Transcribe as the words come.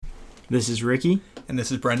This is Ricky, And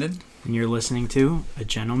this is Brendan. and you're listening to A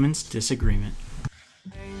Gentleman's Disagreement.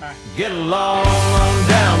 Get along on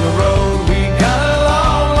down the road. We got a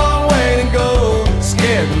long, long way to go.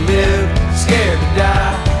 Scared to live, scared to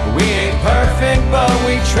die. We ain't perfect, but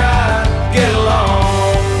we try. Get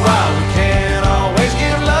along while we can. Always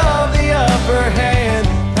give love the upper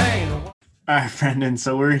hand. All right, Brendan,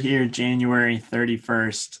 so we're here January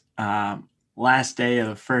 31st, last day of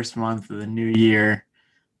the first month of the new year.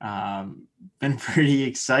 Been pretty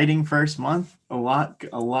exciting first month. A lot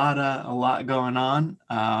going on.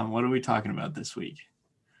 What are we talking about this week?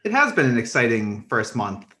 It has been an exciting first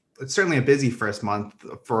month. It's certainly a busy first month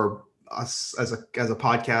for us as a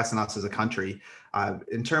podcast and us as a country.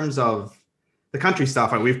 In terms of the country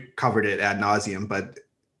stuff, we've covered it ad nauseum, but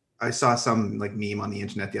I saw some like meme on the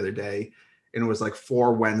internet the other day, and it was like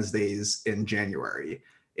 4 Wednesdays in January.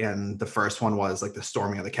 And the first one was like the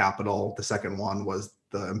storming of the Capitol. The second one was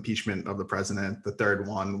the impeachment of the president. The third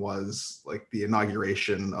one was like the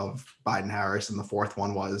inauguration of Biden-Harris. And the fourth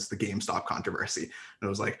one was the GameStop controversy. And it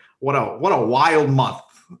was like, what a wild month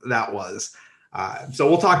that was. So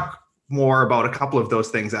we'll talk more about a couple of those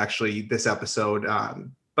things actually this episode.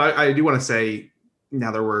 But I do want to say,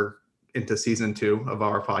 now that we're into season 2 of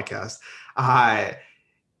our podcast,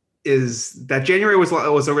 is that January was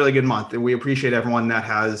a really good month, and we appreciate everyone that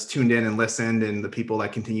has tuned in and listened, and the people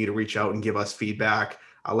that continue to reach out and give us feedback.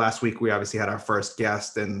 Last week, we obviously had our first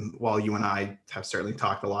guest, and while you and I have certainly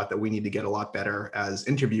talked a lot that we need to get a lot better as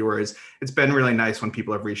interviewers, it's been really nice when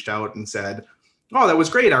people have reached out and said, "Oh, that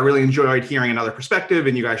was great. I really enjoyed hearing another perspective,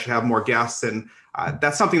 and you guys should have more guests." And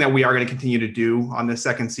that's something that we are going to continue to do on this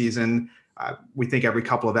second season. We think every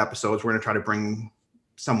couple of episodes, we're going to try to bring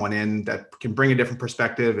someone in that can bring a different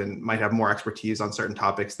perspective and might have more expertise on certain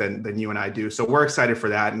topics than you and I do. So we're excited for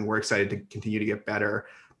that, and we're excited to continue to get better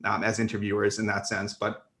as interviewers in that sense.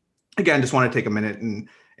 But again, just want to take a minute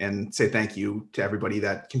and say thank you to everybody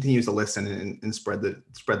that continues to listen and spread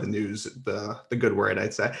the news, the good word,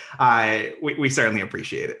 I'd say. We certainly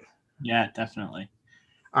appreciate it. Yeah, definitely.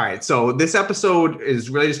 All right, so this episode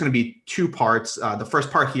is really just going to be 2 parts. The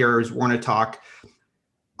first part here is we're going to talk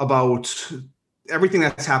about everything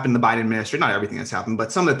that's happened in the Biden administration, not everything that's happened,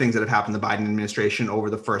 but some of the things that have happened in the Biden administration over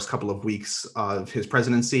the first couple of weeks of his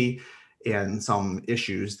presidency, and some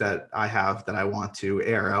issues that I have that I want to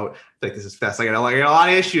air out. I think this is fast. I got a lot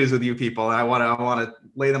of issues with you people, and I want to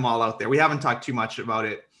lay them all out there. We haven't talked too much about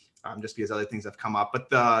it just because other things have come up, but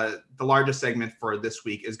the largest segment for this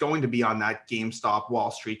week is going to be on that GameStop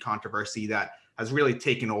Wall Street controversy that has really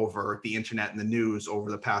taken over the internet and the news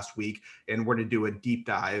over the past week. And we're going to do a deep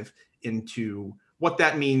dive into what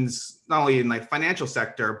that means, not only in like financial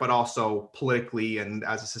sector, but also politically and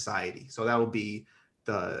as a society. So that will be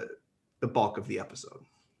the bulk of the episode.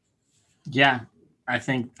 Yeah, I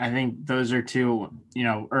think those are 2,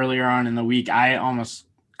 earlier on in the week, I almost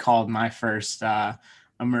called my first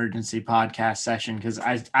emergency podcast session because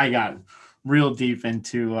I got real deep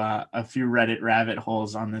into a few Reddit rabbit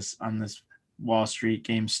holes on this Wall Street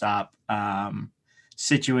GameStop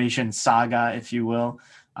situation saga, if you will.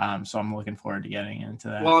 So I'm looking forward to getting into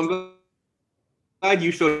that. Well, I'm glad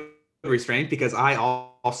you showed restraint, because I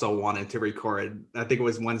also wanted to record. I think it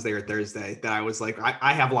was Wednesday or Thursday that I was like,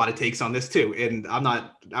 I have a lot of takes on this too, and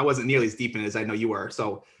I wasn't nearly as deep in it as I know you were.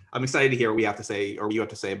 So I'm excited to hear what we have to say, or you have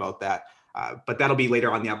to say about that. But that'll be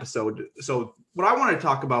later on the episode. So what I want to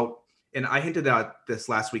talk about, and I hinted at this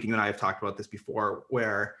last week, and you and I have talked about this before,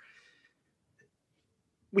 where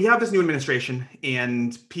we have this new administration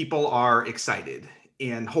and people are excited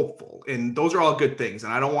and hopeful, and those are all good things.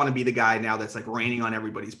 And I don't want to be the guy now that's like raining on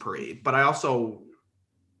everybody's parade, but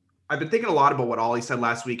I've been thinking a lot about what Ollie said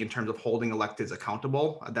last week in terms of holding electeds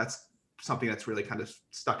accountable. That's something that's really kind of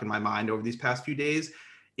stuck in my mind over these past few days.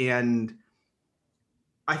 And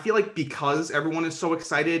I feel like because everyone is so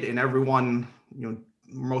excited, and everyone,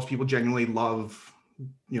 most people genuinely love,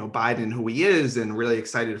 Biden, who he is, and really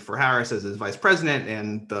excited for Harris as his vice president,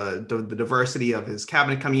 and the diversity of his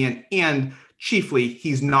cabinet coming in, and chiefly,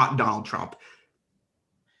 he's not Donald Trump.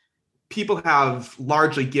 People have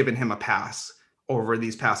largely given him a pass over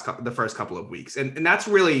the first couple of weeks. And that's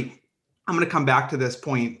really, I'm going to come back to this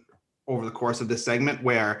point over the course of this segment,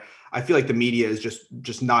 where I feel like the media is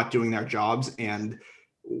just not doing their jobs. And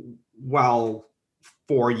while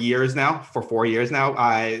for 4 years now,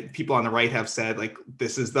 people on the right have said, like,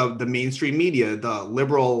 this is the mainstream media, the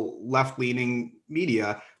liberal left-leaning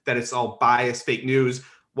media, that it's all biased, fake news.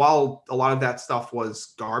 While a lot of that stuff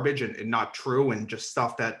was garbage and not true, and just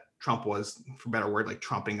stuff that Trump was, for a better word, like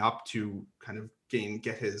trumping up to kind of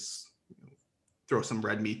get his, throw some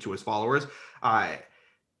red meat to his followers.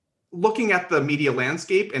 looking at the media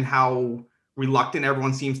landscape and how reluctant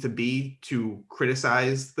everyone seems to be to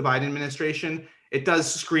criticize the Biden administration, it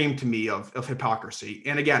does scream to me of hypocrisy.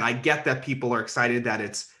 And again, I get that people are excited that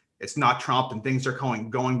it's not Trump and things are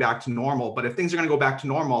going back to normal. But if things are going to go back to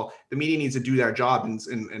normal, the media needs to do their job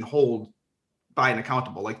and hold Biden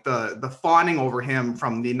accountable. Like the fawning over him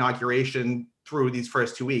from the inauguration through these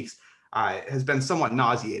first 2 weeks has been somewhat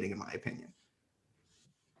nauseating, in my opinion.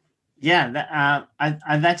 Yeah,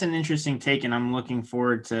 that's an interesting take, and I'm looking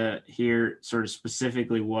forward to hear sort of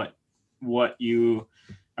specifically what you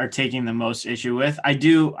are taking the most issue with. I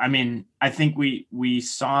think we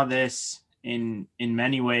saw this in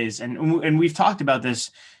many ways, and we've talked about this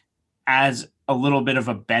as a little bit of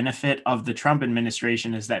a benefit of the Trump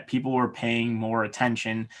administration, is that people were paying more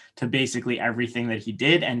attention to basically everything that he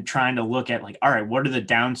did and trying to look at, like, all right, what are the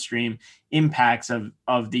downstream impacts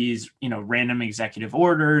of these, random executive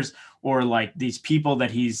orders, or like these people that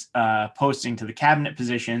he's posting to the cabinet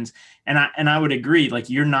positions. And I would agree, like,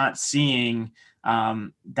 you're not seeing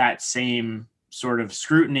that same sort of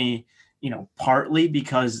scrutiny, partly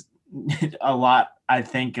because a lot, I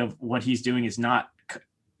think, of what he's doing is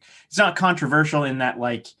it's not controversial in that,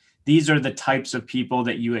 like, these are the types of people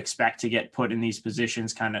that you expect to get put in these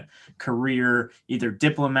positions, kind of career, either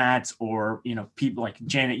diplomats or, people like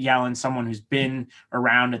Janet Yellen, someone who's been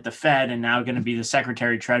around at the Fed and now going to be the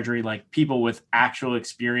Secretary of Treasury, like people with actual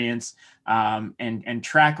experience and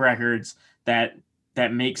track records that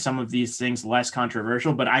make some of these things less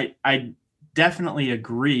controversial. But I definitely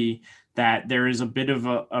agree that there is a bit of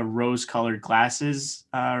a rose-colored glasses,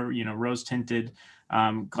 rose-tinted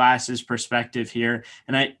glasses perspective here.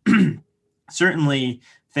 And I certainly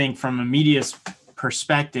think from a media's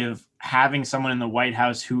perspective, having someone in the White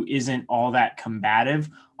House who isn't all that combative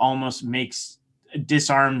almost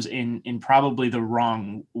disarms in probably the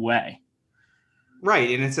wrong way.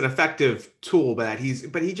 Right. And it's an effective tool, but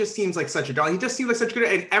he just seems like such a dog. He just seems like such a good,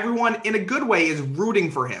 and everyone in a good way is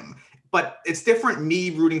rooting for him. But it's different me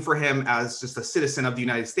rooting for him as just a citizen of the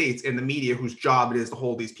United States, and the media whose job it is to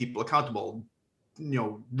hold these people accountable,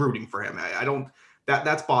 rooting for him.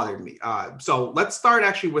 That's bothered me. So let's start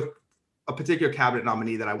actually with a particular cabinet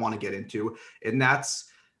nominee that I want to get into, and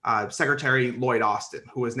that's Secretary Lloyd Austin,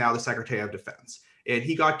 who is now the Secretary of Defense. And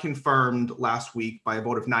he got confirmed last week by a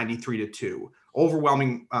vote of 93-2.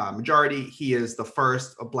 Overwhelming majority. He is the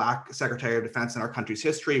first Black Secretary of Defense in our country's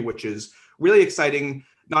history, which is really exciting,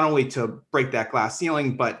 not only to break that glass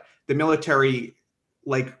ceiling, but the military,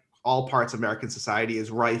 like all parts of American society,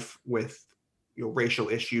 is rife with racial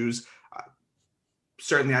issues.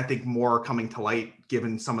 Certainly, I think more coming to light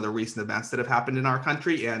given some of the recent events that have happened in our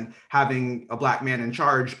country, and having a Black man in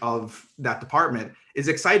charge of that department is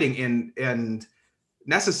exciting and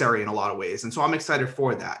necessary in a lot of ways. And so I'm excited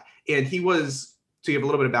for that. And he was, to give a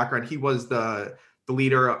little bit of background, he was the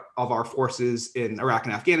leader of our forces in Iraq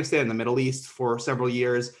and Afghanistan, in the Middle East, for several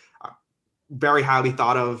years. Very highly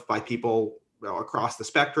thought of by people across the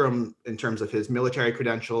spectrum in terms of his military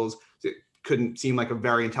credentials. It couldn't seem like a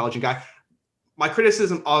very intelligent guy. My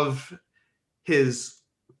criticism of his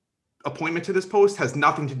appointment to this post has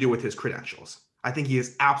nothing to do with his credentials. I think he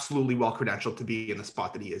is absolutely well credentialed to be in the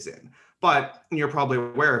spot that he is in. But you're probably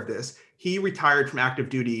aware of this. He retired from active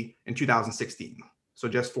duty in 2016, so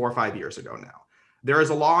just 4 or 5 years ago now. There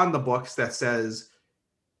is a law in the books that says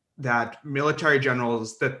that military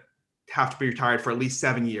generals that have to be retired for at least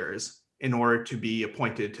 7 years in order to be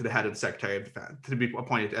appointed to the head of the Secretary of Defense, to be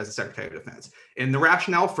appointed as the Secretary of Defense. And the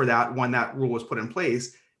rationale for that, when that rule was put in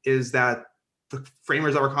place, is that the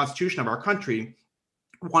framers of our Constitution of our country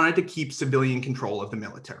wanted to keep civilian control of the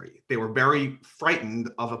military. They were very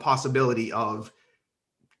frightened of a possibility of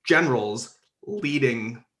generals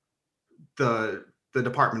leading the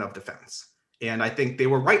Department of Defense. And I think they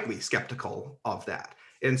were rightly skeptical of that.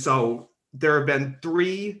 And so there have been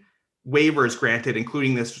 3 waivers granted,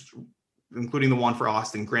 including the one for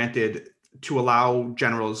Austin, granted to allow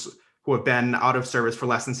generals who have been out of service for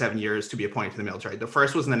less than 7 years to be appointed to the military. The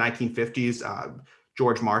first was in the 1950s.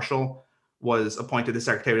 George Marshall was appointed the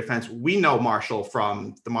Secretary of Defense. We know Marshall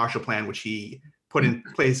from the Marshall Plan, which he put in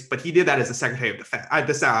place, but he did that as the Secretary of Defense,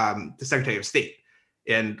 the Secretary of State,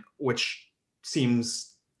 and which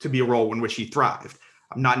seems to be a role in which he thrived.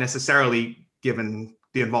 Not necessarily, given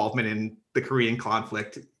the involvement in the Korean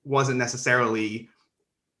conflict, wasn't necessarily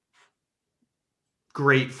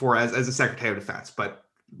great for as a Secretary of Defense, but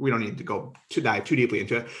we don't need to dive too deeply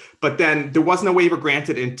into it. But then there wasn't a waiver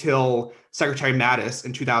granted until Secretary Mattis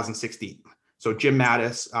in 2016. So Jim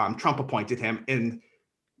Mattis, Trump appointed him, and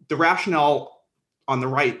the rationale on the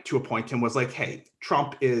right to appoint him was like, hey,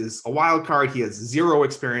 Trump is a wild card. He has zero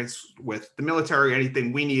experience with the military or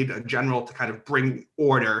anything. We need a general to kind of bring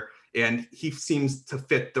order, and he seems to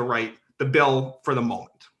fit the bill for the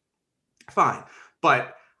moment. Fine.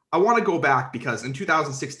 But I want to go back because in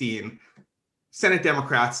 2016, Senate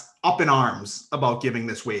Democrats up in arms about giving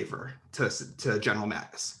this waiver to General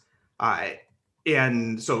Mattis.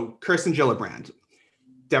 And so Kirsten Gillibrand,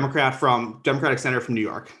 Democratic Senator from New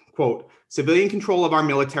York, quote, "Civilian control of our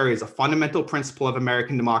military is a fundamental principle of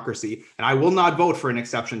American democracy, and I will not vote for an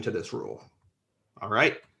exception to this rule." All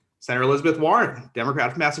right. Senator Elizabeth Warren,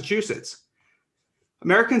 Democrat from Massachusetts.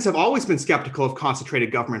 "Americans have always been skeptical of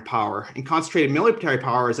concentrated government power, and concentrated military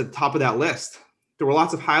power is at the top of that list. There were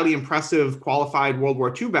lots of highly impressive, qualified World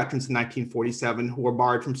War II veterans in 1947 who were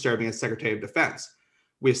barred from serving as Secretary of Defense.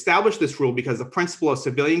 We established this rule because the principle of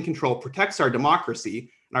civilian control protects our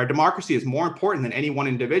democracy, and our democracy is more important than any one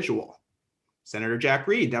individual." Senator Jack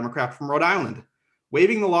Reed, Democrat from Rhode Island.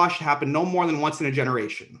 "Waiving the law should happen no more than once in a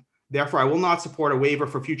generation. Therefore, I will not support a waiver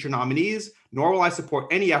for future nominees, nor will I support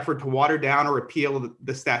any effort to water down or repeal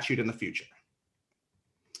the statute in the future."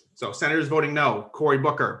 So senators voting no: Cory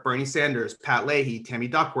Booker, Bernie Sanders, Pat Leahy, Tammy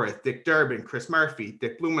Duckworth, Dick Durbin, Chris Murphy,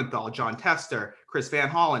 Dick Blumenthal, John Tester, Chris Van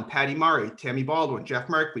Hollen, Patty Murray, Tammy Baldwin, Jeff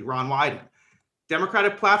Merkley, Ron Wyden.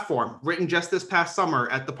 Democratic platform written just this past summer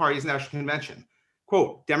at the party's national convention.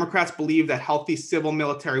 Quote, "Democrats believe that healthy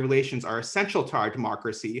civil-military relations are essential to our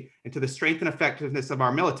democracy and to the strength and effectiveness of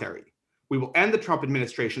our military. We will end the Trump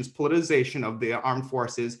administration's politicization of the armed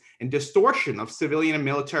forces and distortion of civilian and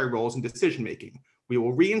military roles in decision-making. We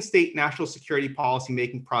will reinstate national security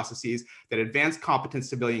policy-making processes that advance competent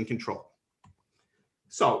civilian control."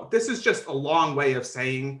 So this is just a long way of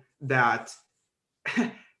saying that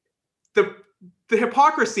the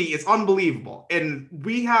hypocrisy is unbelievable. And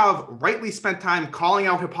we have rightly spent time calling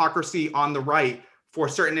out hypocrisy on the right for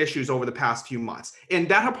certain issues over the past few months. And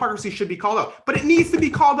that hypocrisy should be called out. But it needs to be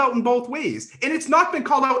called out in both ways. And it's not been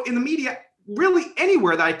called out in the media really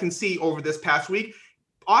anywhere that I can see over this past week.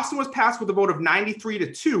 Austin was passed with a vote of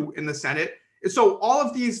 93-2 in the Senate. And so all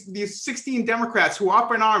of these 16 Democrats who are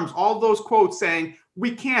up in arms, all of those quotes saying,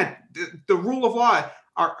 we can't, the rule of law,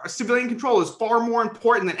 our civilian control is far more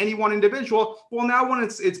important than any one individual. Well, now when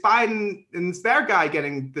it's Biden and it's their guy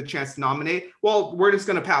getting the chance to nominate, well, we're just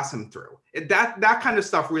going to pass him through. That kind of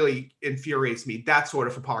stuff really infuriates me, that sort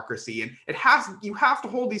of hypocrisy. And you have to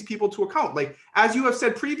hold these people to account. Like, as you have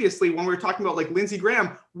said previously, when we were talking about like Lindsey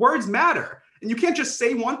Graham, words matter. And you can't just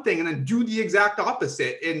say one thing and then do the exact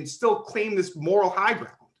opposite and still claim this moral high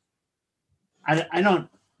ground.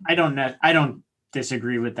 I don't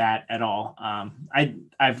disagree with that at all.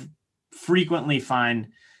 I've frequently find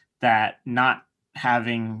that not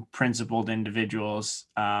having principled individuals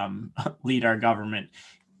lead our government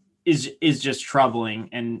is just troubling,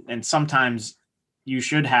 and sometimes you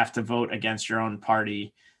should have to vote against your own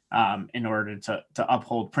party in order to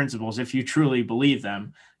uphold principles if you truly believe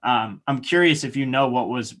them. I'm curious if you know what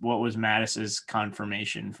was Mattis's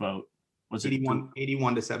confirmation vote. Was it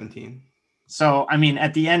 81-17? So I mean,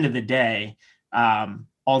 at the end of the day,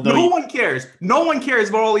 although no one cares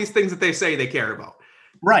about all these things that they say they care about.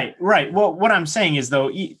 Right. Well, what I'm saying is,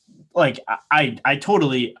 though, like I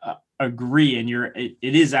totally agree, and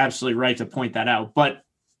it is absolutely right to point that out. But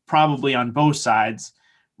probably on both sides,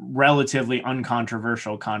 relatively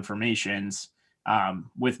uncontroversial confirmations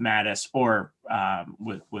with Mattis or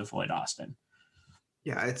with Lloyd Austin.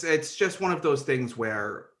 Yeah, it's just one of those things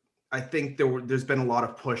where I think there's been a lot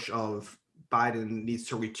of push of Biden needs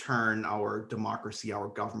to return our democracy, our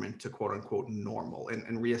government to quote unquote normal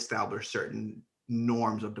and reestablish certain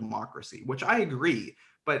norms of democracy, which I agree.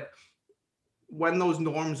 But when those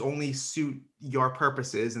norms only suit your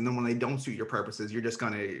purposes, and then when they don't suit your purposes, you're just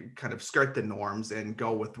going to kind of skirt the norms and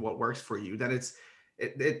go with what works for you, then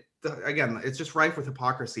again, it's just rife with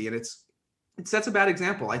hypocrisy, and it sets a bad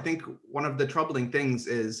example. I think one of the troubling things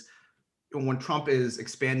is when Trump is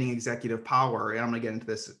expanding executive power, and I'm going to get into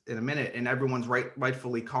this in a minute, and everyone's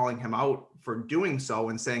rightfully calling him out for doing so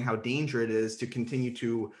and saying how dangerous it is to continue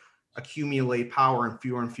to accumulate power in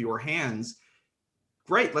fewer and fewer hands.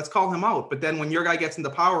 Great, let's call him out. But then when your guy gets into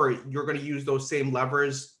power, you're going to use those same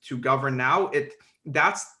levers to govern now.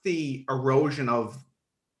 That's the erosion of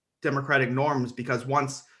democratic norms, because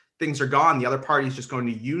once things are gone, the other party is just going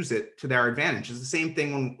to use it to their advantage. It's the same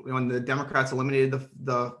thing when the Democrats eliminated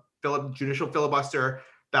the judicial filibuster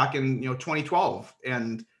back in 2012,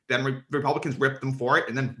 and then Republicans ripped them for it,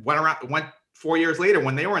 and then went 4 years later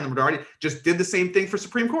when they were in the majority, just did the same thing for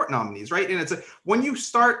Supreme Court nominees, right? And it's when you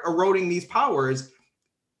start eroding these powers,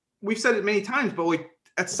 we've said it many times, but like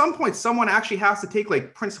at some point, someone actually has to take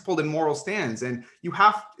like principled and moral stands, and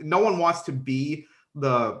no one wants to be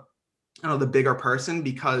the bigger person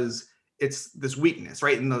because it's this weakness,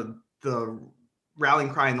 right? And the rallying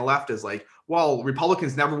cry on the left is like, well,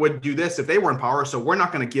 Republicans never would do this if they were in power, so we're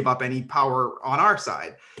not going to give up any power on our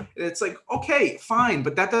side. And it's like, okay, fine,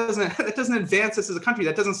 but that doesn't advance us as a country.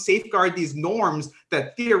 That doesn't safeguard these norms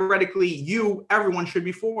that theoretically everyone should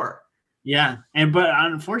be for. Yeah, but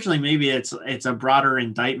unfortunately, maybe it's a broader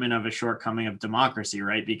indictment of a shortcoming of democracy,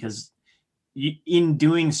 right? Because in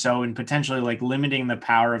doing so and potentially like limiting the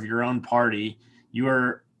power of your own party, you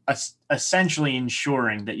are essentially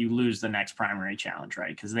ensuring that you lose the next primary challenge,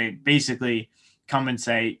 right? Because they basically come and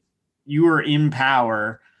say, you are in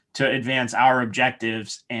power to advance our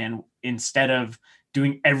objectives. And instead of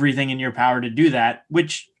doing everything in your power to do that,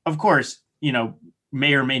 which of course,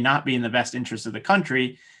 may or may not be in the best interest of the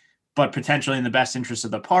country, but potentially in the best interest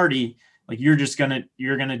of the party, like you're going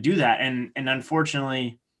to do that. And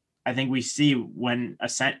unfortunately, I think we see when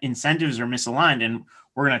incentives are misaligned, and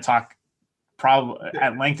we're going to talk probably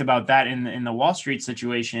at length about that in the Wall Street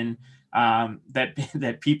situation,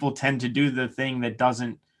 that people tend to do the thing that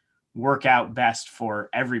doesn't work out best for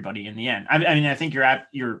everybody in the end. I mean, I think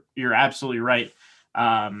you're absolutely right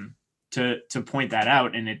to point that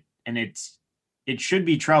out, and it should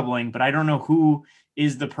be troubling, but I don't know who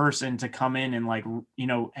is the person to come in and like,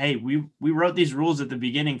 hey, we wrote these rules at the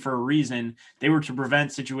beginning for a reason. They were to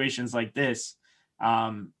prevent situations like this.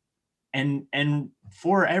 And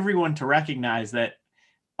for everyone to recognize that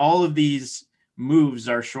all of these moves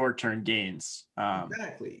are short-term gains.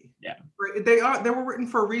 Exactly. Yeah. They were written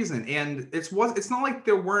for a reason. And it's not like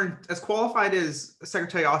there weren't, as qualified as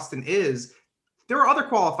Secretary Austin is, there were other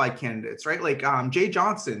qualified candidates, right? Like Jay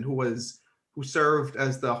Johnson, who served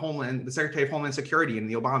as the Secretary of Homeland Security in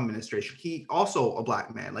the Obama administration. He also a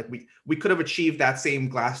Black man. Like we could have achieved that same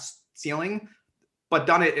glass ceiling, but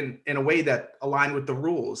done it in a way that aligned with the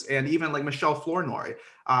rules. And even like Michelle Flournoy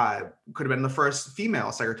could have been the first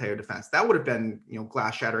female Secretary of Defense. That would have been,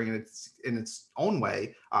 glass shattering in its own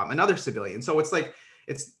way. Another civilian. So it's like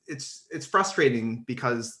it's frustrating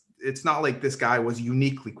because it's not like this guy was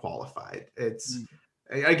uniquely qualified. It's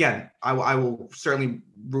Again, I will certainly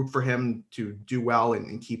root for him to do well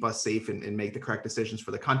and keep us safe and make the correct decisions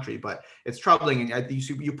for the country. But it's troubling, and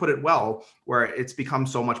you put it well, where it's become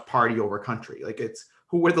so much party over country. Like it's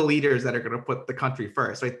who are the leaders that are going to put the country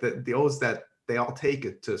first, right? The oaths that they all take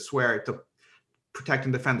it to swear to protect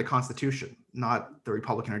and defend the Constitution, not the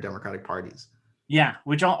Republican or Democratic parties. Yeah,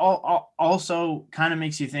 which also kind of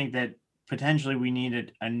makes you think that potentially we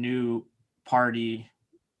needed a new party.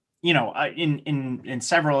 In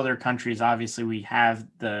several other countries, obviously we have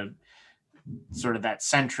the sort of that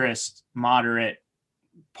centrist moderate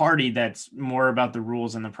party that's more about the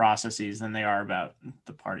rules and the processes than they are about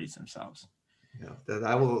the parties themselves.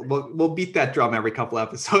 Yeah, we'll beat that drum every couple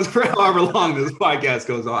episodes for however long this podcast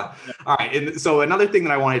goes on. All right. And so another thing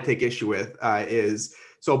that I want to take issue with is,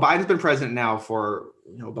 so Biden's been president now for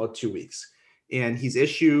about 2 weeks. And he's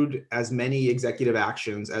issued as many executive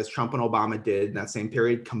actions as Trump and Obama did in that same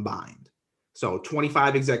period combined. So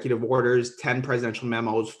 25 executive orders, 10 presidential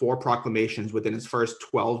memos, 4 proclamations within his first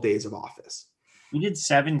 12 days of office. He did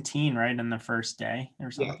 17, right, on the first day or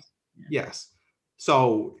something? Yes. Yes.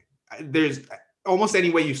 So there's almost any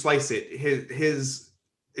way you slice it, his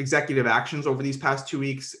executive actions over these past 2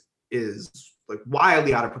 weeks is like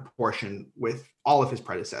wildly out of proportion with all of his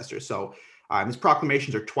predecessors. So his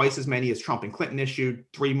proclamations are twice as many as Trump and Clinton issued,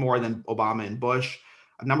 3 more than Obama and Bush.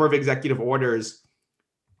 A number of executive orders,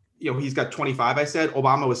 he's got 25, I said.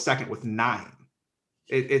 Obama was second with 9.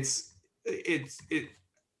 This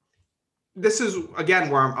is, again,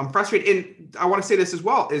 where I'm frustrated. And I want to say this as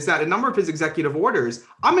well, is that a number of his executive orders,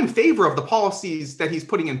 I'm in favor of the policies that he's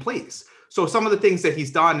putting in place. So some of the things that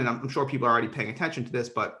he's done, and I'm sure people are already paying attention to this,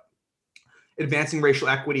 but advancing racial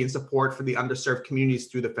equity and support for the underserved communities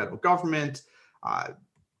through the federal government.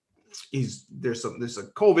 There's some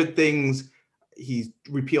COVID things. He's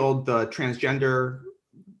repealed the transgender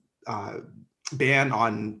ban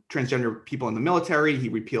on transgender people in the military. He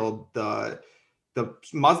repealed the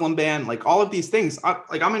Muslim ban. Like all of these things,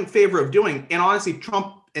 I'm in favor of doing. And honestly,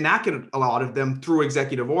 Trump enacted a lot of them through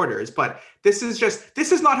executive orders, but this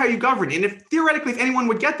is not how you govern. And if theoretically, if anyone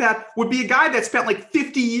would get that, would be a guy that spent like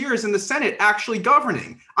 50 years in the Senate actually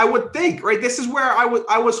governing, I would think, right? This is where I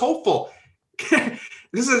was hopeful.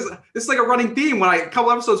 This is like a running theme a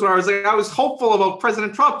couple episodes where I was hopeful about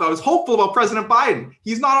President Trump. I was hopeful about President Biden.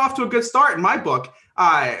 He's not off to a good start in my book.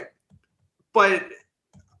 But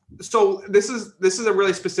so this is a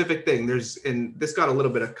really specific thing. This got a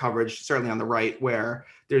little bit of coverage, certainly on the right, where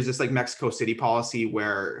there's this like Mexico City policy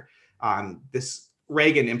where this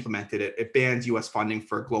Reagan implemented it. It bans U.S. funding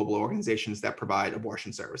for global organizations that provide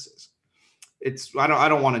abortion services. I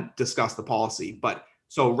don't want to discuss the policy, but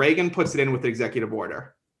so Reagan puts it in with executive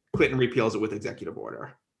order. Clinton repeals it with executive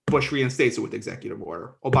order. Bush reinstates it with executive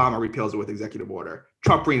order. Obama repeals it with executive order.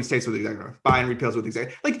 Trump reinstates it with executive order. Biden repeals it with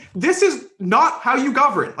executive. Like, this is not how you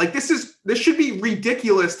govern. Like, this should be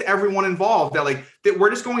ridiculous to everyone involved that we're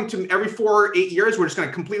just going to every 4 or 8 years, we're just going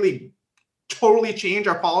to completely, totally change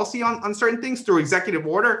our policy on certain things through executive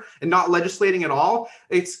order and not legislating at all.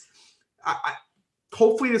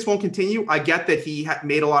 Hopefully this won't continue. I get that he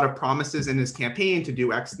made a lot of promises in his campaign to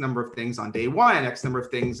do X number of things on day one, X number of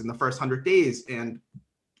things in the first 100 days. And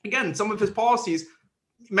again, some of his policies,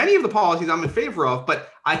 many of the policies I'm in favor of, but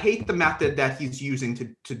I hate the method that he's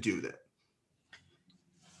using to do that.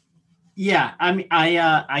 Yeah, I mean,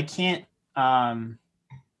 I can't.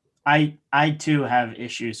 I too have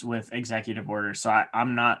issues with executive orders, so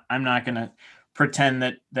I'm not going to pretend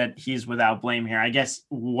that he's without blame here. I guess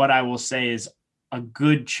what I will say is a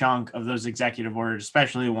good chunk of those executive orders,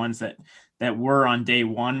 especially the ones that were on day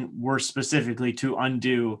one, were specifically to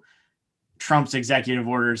undo Trump's executive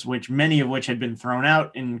orders, which many of which had been thrown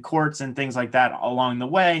out in courts and things like that along the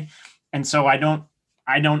way. And so I don't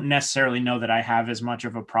necessarily know that I have as much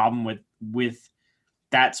of a problem with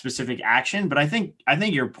that specific action, but I think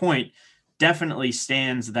your point definitely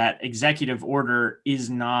stands that executive order is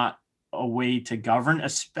not a way to govern,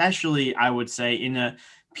 especially I would say in a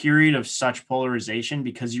period of such polarization,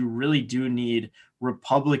 because you really do need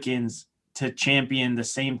Republicans to champion the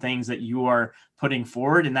same things that you are putting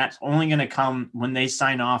forward. And that's only going to come when they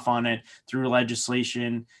sign off on it through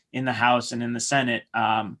legislation in the House and in the Senate.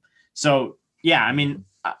 So yeah, I mean,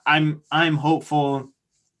 I'm hopeful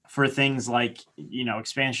for things like,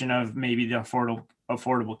 expansion of maybe the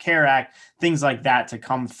Affordable Care Act, things like that to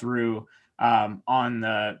come through on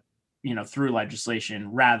the, through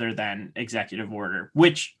legislation rather than executive order,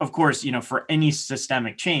 which of course, for any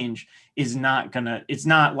systemic change it's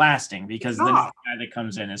not lasting, because the next guy that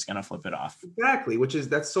comes in is going to flip it off. Exactly.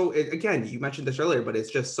 Again, you mentioned this earlier, but it's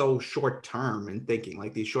just so short term in thinking,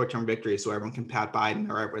 like these short term victories. So everyone can pat Biden,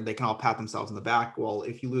 or they can all pat themselves in the back. Well,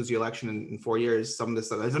 if you lose the election in 4 years, some of this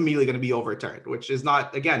stuff is immediately going to be overturned, which is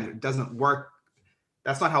not, again, it doesn't work.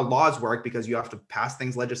 That's not how laws work, because you have to pass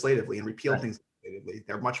things legislatively and repeal things legislatively.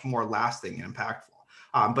 They're much more lasting and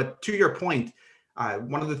impactful. But to your point,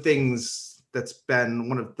 one of the things that's been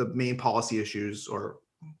one of the main policy issues or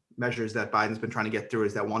measures that Biden's been trying to get through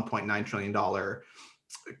is that $1.9 trillion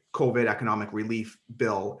COVID economic relief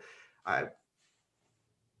bill.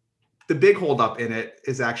 The big holdup in it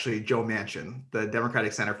is actually Joe Manchin, the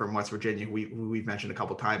Democratic senator from West Virginia, who we've mentioned a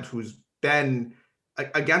couple of times, who's been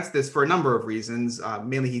against this for a number of reasons.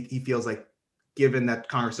 Mainly, he feels like, given that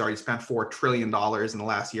Congress has already spent $4 trillion in the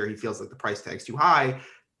last year, he feels like the price tag's too high.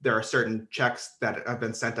 There are certain checks that have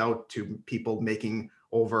been sent out to people making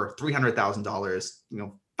over $300,000.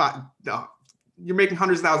 You're making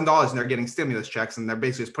hundreds of thousands of dollars and they're getting stimulus checks, and they're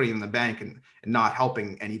basically just putting it in the bank and not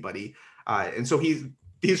helping anybody. And so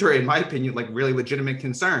these are, in my opinion, like really legitimate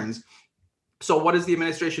concerns. So what does the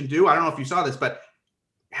administration do? I don't know if you saw this, but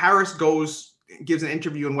Harris gives an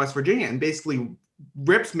interview in West Virginia and basically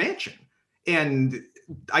rips Manchin. And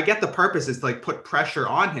I get the purpose is to like put pressure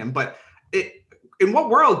on him, but in what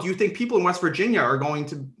world do you think people in West Virginia are going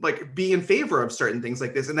to like be in favor of certain things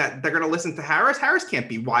like this, and that they're going to listen to Harris? Harris can't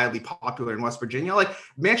be wildly popular in West Virginia. Like,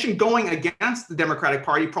 Manchin going against the Democratic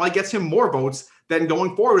Party probably gets him more votes than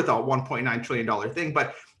going forward with a $1.9 trillion thing.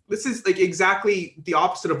 But this is like exactly the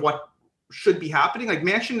opposite of what should be happening. Like,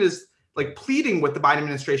 Manchin is like pleading with the Biden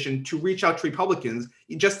administration to reach out to Republicans.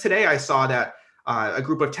 Just today, I saw that a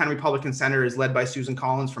group of 10 Republican senators led by Susan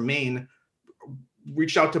Collins from Maine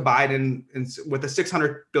reached out to Biden with a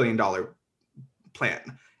 $600 billion plan.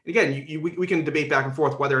 Again, we can debate back and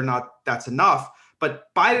forth whether or not that's enough,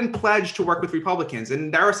 but Biden pledged to work with Republicans,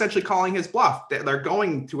 and they're essentially calling his bluff. They're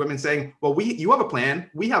going to him and saying, well, you have a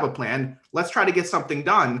plan, we have a plan, let's try to get something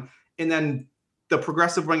done. And then the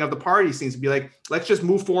progressive wing of the party seems to be like, let's just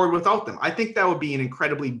move forward without them. I think that would be an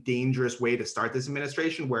incredibly dangerous way to start this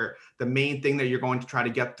administration, where the main thing that you're going to try to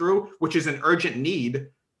get through, which is an urgent need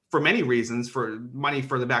for many reasons, for money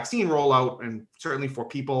for the vaccine rollout, and certainly for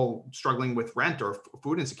people struggling with rent or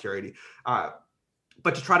food insecurity. But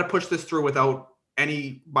to try to push this through without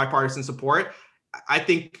any bipartisan support, I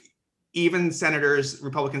think even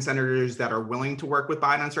Republican senators that are willing to work with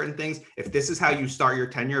Biden on certain things, if this is how you start your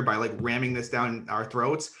tenure, by like ramming this down our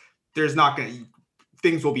throats,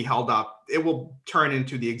 things will be held up. It will turn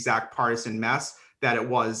into the exact partisan mess that it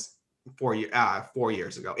was 8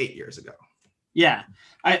 years ago. Yeah.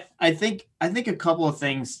 I think a couple of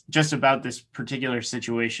things just about this particular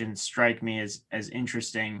situation strike me as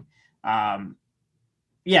interesting. Um,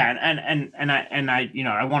 yeah, and I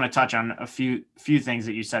I want to touch on a few things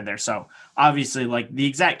that you said there. So obviously, like the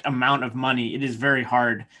exact amount of money, it is very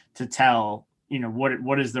hard to tell,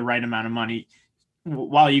 what is the right amount of money.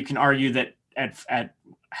 While you can argue that at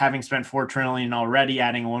having spent 4 trillion already,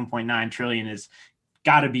 adding a 1.9 trillion is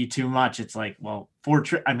got to be too much. It's like, well, 4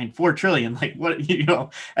 trillion, like what,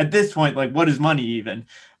 at this point, like what is money even?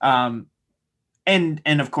 Um, and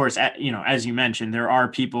of course, as you mentioned, there are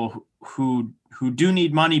people who do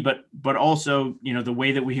need money, but also, the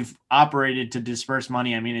way that we've operated to disperse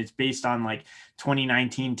money. I mean, it's based on like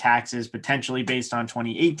 2019 taxes, potentially based on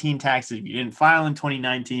 2018 taxes if you didn't file in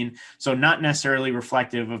 2019. So not necessarily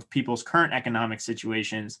reflective of people's current economic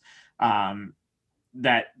situations.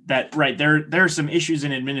 That right there are some issues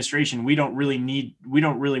in administration. We don't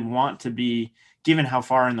really want to be, given how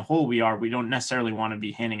far in the hole we are, we don't necessarily want to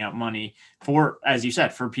be handing out money for, as you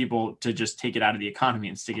said, for people to just take it out of the economy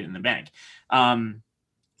and stick it in the bank. I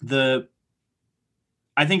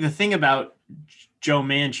think the thing about Joe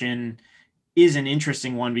Manchin is an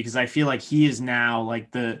interesting one, because I feel like he is now like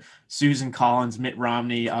the Susan Collins, Mitt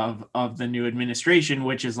Romney of the new administration,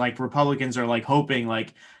 which is like Republicans are like hoping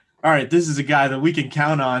like, all right, this is a guy that we can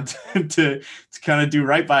count on to kind of do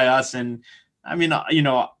right by us. And I mean,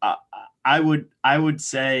 I would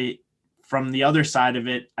say from the other side of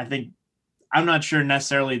it, I think I'm not sure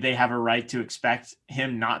necessarily they have a right to expect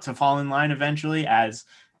him not to fall in line eventually, as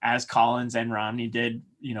Collins and Romney did,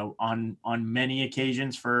 on many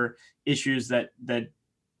occasions for issues that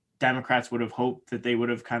Democrats would have hoped that they would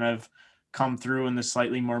have kind of come through in the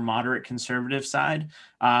slightly more moderate conservative side.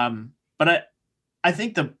 But I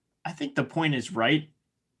think the point is right.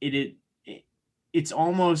 It's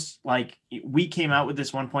almost like we came out with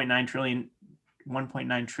this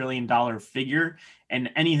 $1.9 trillion figure, and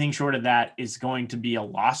anything short of that is going to be a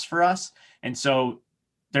loss for us. And so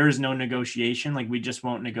there is no negotiation. Like we just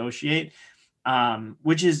won't negotiate,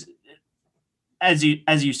 which is, as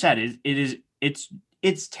you said,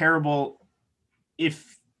 it's terrible,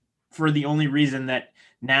 if for the only reason that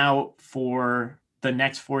now for the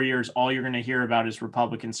next 4 years, all you're going to hear about is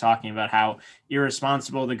Republicans talking about how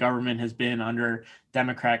irresponsible the government has been under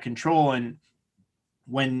Democrat control. And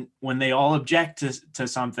when they all object to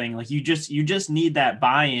something, like you just need that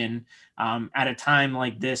buy-in at a time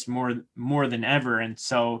like this more than ever. And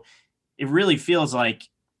so it really feels like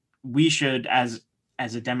we should, as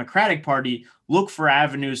a Democratic Party, look for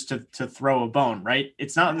avenues to throw a bone, right?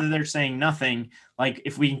 It's not that they're saying nothing. Like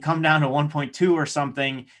if we can come down to 1.2 or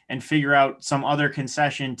something and figure out some other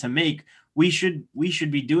concession to make, we should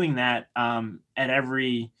be doing that at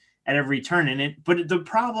every turn. But the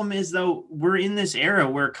problem is, though, we're in this era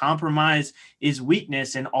where compromise is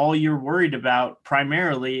weakness, and all you're worried about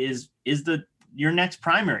primarily is your next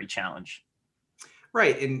primary challenge.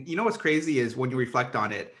 Right. And what's crazy is when you reflect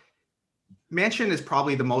on it, Manchin is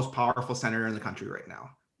probably the most powerful senator in the country right now.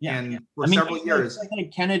 Yeah. And for several years,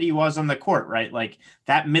 like Kennedy was on the court, right? Like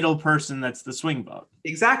that middle person that's the swing vote.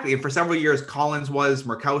 Exactly. And for several years, Collins was,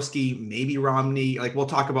 Murkowski, maybe Romney. Like we'll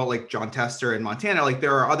talk about like John Tester in Montana. Like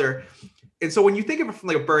there are other. And so when you think of it from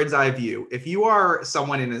like a bird's eye view, if you are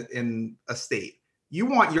someone in a state, you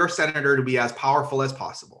want your senator to be as powerful as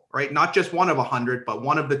possible, right? Not just one of 100, but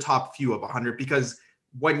one of the top few of 100, because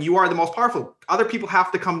when you are the most powerful, other people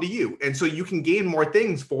have to come to you. And so you can gain more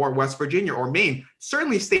things for West Virginia or Maine,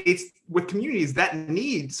 certainly states with communities that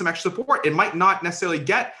need some extra support. It might not necessarily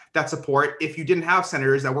get that support if you didn't have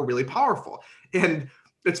senators that were really powerful. And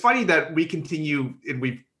it's funny that we continue, and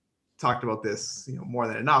we've talked about this, more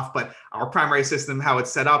than enough, but our primary system, how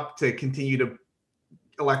it's set up to continue to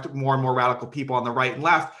elect more and more radical people on the right and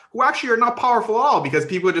left who actually are not powerful at all, because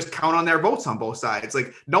people just count on their votes on both sides.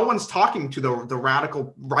 Like no one's talking to the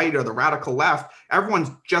radical right or the radical left.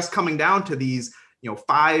 Everyone's just coming down to these,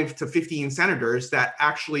 5 to 15 senators that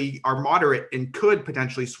actually are moderate and could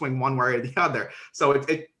potentially swing one way or the other. So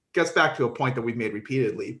it gets back to a point that we've made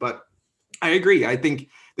repeatedly. But I agree. I think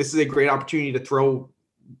this is a great opportunity to throw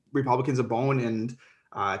Republicans a bone and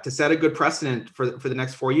to set a good precedent for the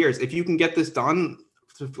next 4 years. If you can get this done,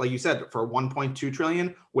 like you said, for 1.2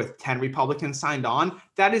 trillion with 10 Republicans signed on,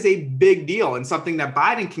 that is a big deal, and something that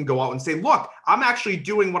Biden can go out and say, look, I'm actually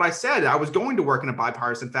doing what I said I was going to work in a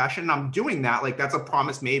bipartisan fashion, and I'm doing that. Like that's a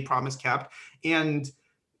promise made, promise kept. And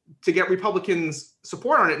to get Republicans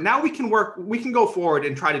support on it, now we can go forward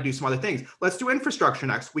and try to do some other things. Let's do infrastructure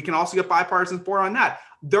next. We can also get bipartisan support on that.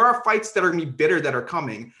 There are fights that are going to be bitter that are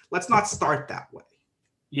coming. Let's not start that way.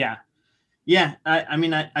 Yeah. I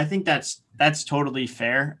mean, I think that's totally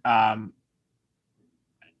fair.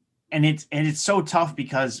 and it's so tough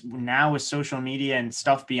because now with social media and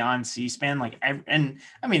stuff beyond C-SPAN, like, and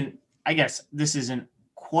I mean, I guess this isn't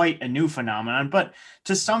quite a new phenomenon, but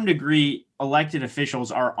to some degree, elected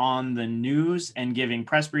officials are on the news and giving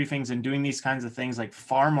press briefings and doing these kinds of things like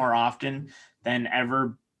far more often than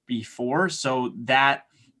ever before. So that,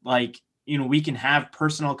 like, we can have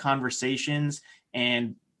personal conversations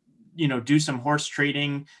and, do some horse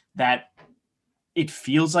trading that it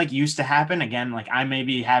feels like used to happen. Again, like, I may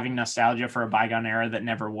be having nostalgia for a bygone era that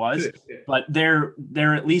never was, but there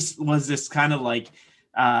at least was this kind of like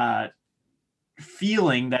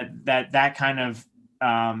feeling that kind of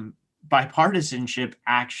bipartisanship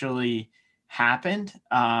actually happened.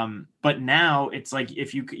 But now it's like,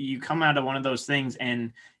 if you come out of one of those things,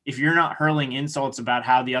 and if you're not hurling insults about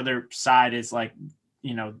how the other side is like,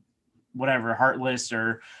 whatever, heartless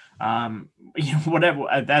or whatever,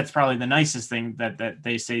 that's probably the nicest thing that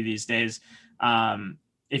they say these days.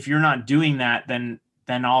 If you're not doing that, then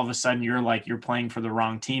all of a sudden you're playing for the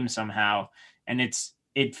wrong team somehow. And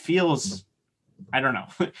it feels, I don't know.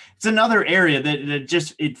 It's another area that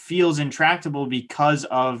just, it feels intractable because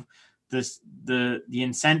of this, the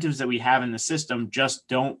incentives that we have in the system just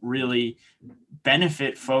don't really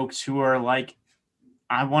benefit folks who are like,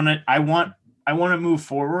 I want to move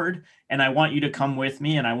forward, and I want you to come with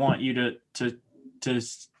me, and I want you to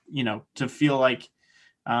feel like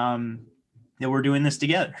that we're doing this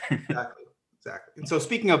together. Exactly. And so,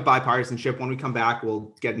 speaking of bipartisanship, when we come back,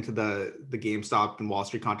 we'll get into the GameStop and Wall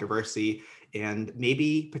Street controversy, and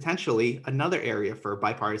maybe potentially another area for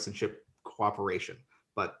bipartisanship cooperation,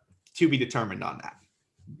 but to be determined on that.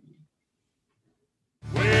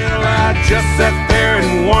 Well, I just sat there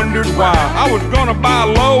and wondered why I was gonna buy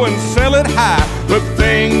low and sell it high, but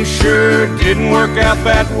things sure didn't work out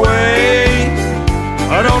that way.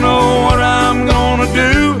 I don't know what I'm gonna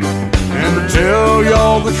do, and to tell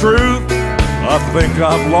y'all the truth, I think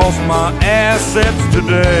I've lost my assets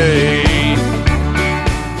today.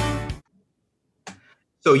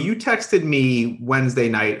 So you texted me Wednesday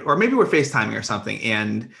night, or maybe we're FaceTiming or something,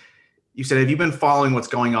 and you said, have you been following what's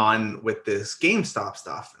going on with this GameStop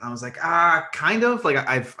stuff? And I was like, kind of. Like,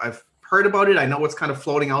 I've heard about it. I know what's kind of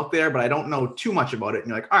floating out there, but I don't know too much about it. And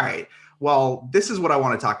you're like, all right, well, this is what I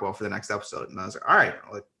want to talk about for the next episode. And I was like, all right,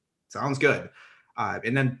 well, it sounds good.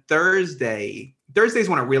 And then Thursday's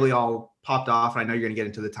when it really all popped off. And I know you're going to get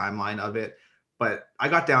into the timeline of it, but I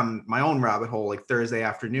got down my own rabbit hole like Thursday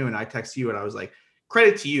afternoon. I texted you and I was like,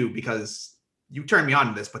 credit to you, because you turned me on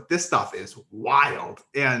to this, but this stuff is wild.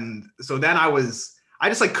 And so then I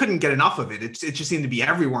just like couldn't get enough of it. It just seemed to be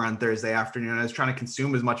everywhere on Thursday afternoon. I was trying to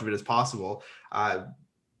consume as much of it as possible. But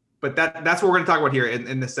that's what we're going to talk about here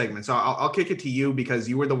in this segment. So I'll kick it to you, because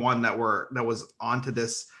you were the one that was onto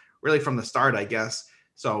this really from the start, I guess.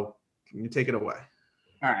 So can you take it away?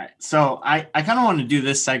 All right. So I kind of want to do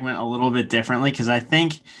this segment a little bit differently, because I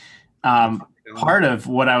think part of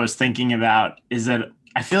what I was thinking about is that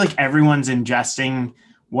I feel like everyone's ingesting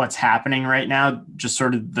what's happening right now, just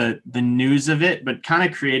sort of the news of it, but kind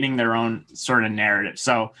of creating their own sort of narrative.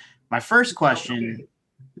 So my first question,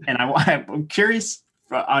 and I'm curious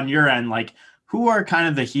on your end, like, who are kind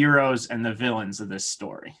of the heroes and the villains of this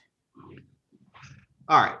story?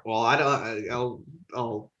 All right. Well,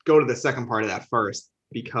 I'll go to the second part of that first,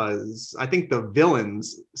 because I think the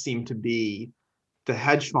villains seem to be the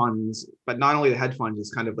hedge funds, but not only the hedge funds,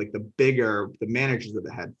 is kind of like the managers of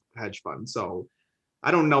the hedge funds. So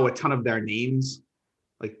I don't know a ton of their names,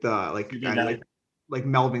 like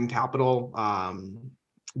Melvin Capital,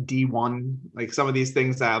 D1, like some of these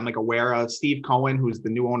things that I'm like aware of. Steve Cohen, who's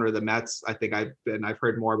the new owner of the Mets. I think I've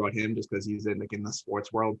heard more about him just because he's in the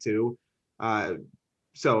sports world too.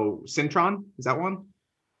 So Citron, is that one?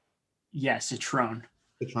 Yes, Citron.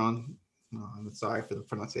 Oh, I'm sorry for the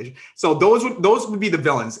pronunciation. So those would be the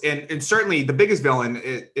villains, and certainly the biggest villain,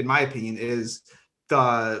 in my opinion, is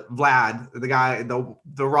the Vlad, the guy, the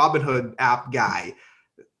Robinhood app guy,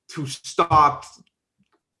 who stopped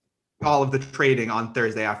all of the trading on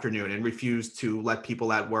Thursday afternoon and refused to let people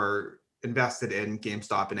that were invested in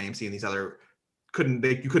GameStop and AMC and these other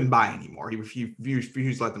you couldn't buy anymore. He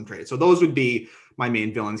refused to let them trade. So those would be my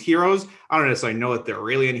main villains. Heroes, I don't necessarily know that they're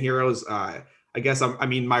really any heroes. I guess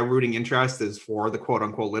my rooting interest is for the quote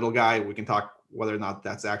unquote little guy. We can talk whether or not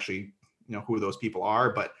that's actually, who those people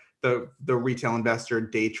are, but the retail investor,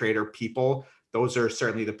 day trader people, those are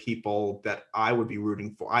certainly the people that I would be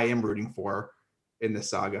rooting for. I am rooting for in this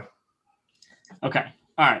saga. Okay.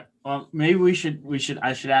 All right. Well, maybe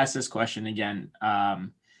I should ask this question again.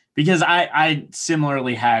 Because I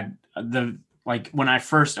similarly had when I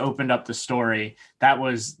first opened up the story, that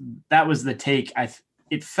was the take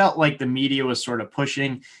it felt like the media was sort of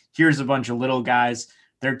pushing, here's a bunch of little guys,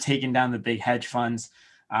 they're taking down the big hedge funds.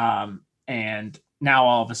 And now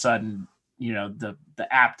all of a sudden, the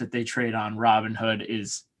app that they trade on, Robinhood,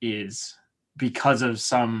 is because of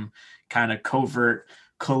some kind of covert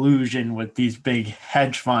collusion with these big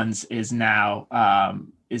hedge funds is now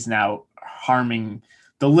harming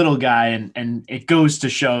the little guy. And it goes to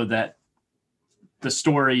show that the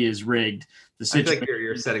story is rigged. The situation, I feel like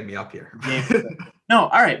you're setting me up here. No,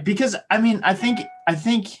 all right, because I think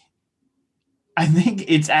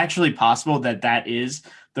it's actually possible that is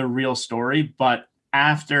the real story, but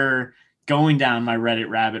after going down my Reddit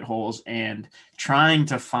rabbit holes and trying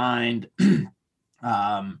to find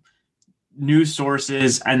news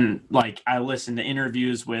sources, and like I listened to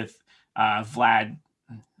interviews with Vlad,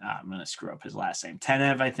 I'm going to screw up his last name,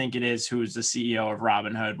 Tenev, I think it is, who is the CEO of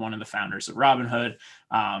Robinhood, one of the founders of Robinhood,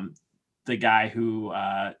 the guy who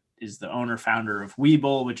is the founder of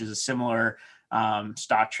Webull, which is a similar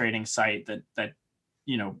stock trading site that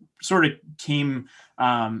sort of came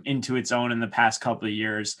into its own in the past couple of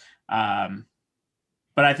years.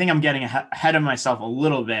 But I think I'm getting ahead of myself a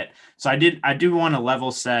little bit. So I do want to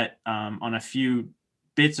level set on a few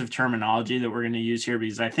bits of terminology that we're going to use here,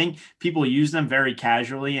 because I think people use them very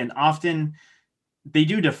casually, and often they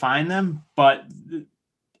do define them. But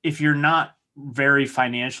if you're not very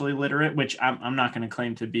financially literate, which I'm not going to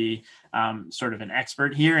claim to be sort of an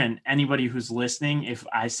expert here, and anybody who's listening, if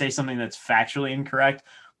I say something that's factually incorrect,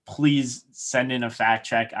 please send in a fact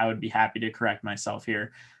check. I would be happy to correct myself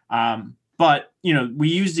here. But, we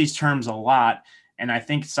use these terms a lot, and I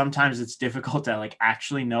think sometimes it's difficult to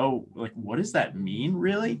actually know, what does that mean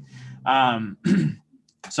really?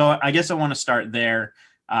 So I guess I want to start there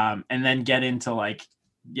and then get into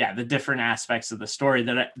the different aspects of the story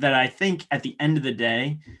that I think at the end of the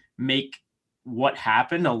day make what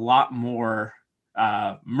happened a lot more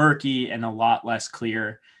murky and a lot less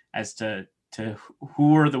clear as to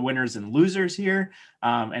who are the winners and losers here,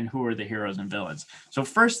 and who are the heroes and villains. So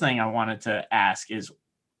first thing I wanted to ask is,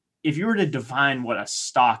 if you were to define what a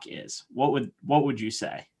stock is, what would you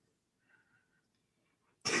say?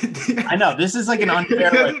 I know this is like an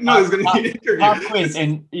unfair pop quiz,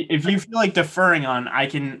 and if you feel like deferring on,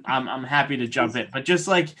 I'm happy to jump in, but just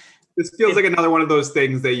this feels like another one of those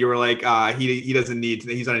things that you were like, he doesn't need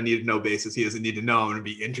to, he's on a need to know basis. He doesn't need to know. I'm going to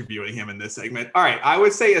be interviewing him in this segment. All right. I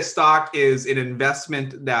would say a stock is an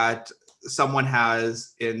investment that someone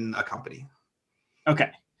has in a company.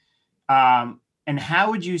 Okay. And how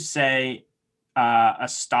would you say a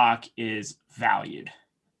stock is valued?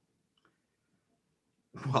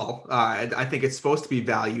 Well, I think it's supposed to be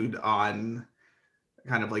valued on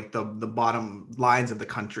kind of like the bottom lines of the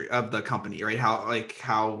company, right?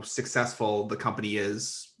 How successful the company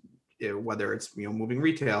is, whether it's moving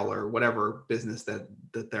retail or whatever business that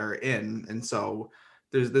they're in. And so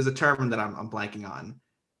there's a term that I'm blanking on,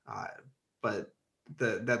 but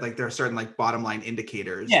there are certain bottom line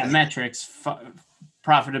indicators. Yeah, metrics,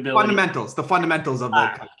 profitability, the fundamentals of the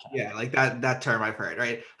company. Yeah, that term I've heard,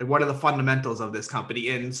 right? What are the fundamentals of this company?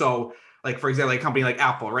 And so for example, a company like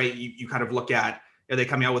Apple, right? You kind of look at, are they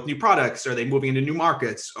coming out with new products? Are they moving into new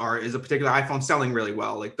markets? Or is a particular iPhone selling really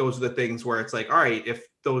well? Those are the things where it's all right, if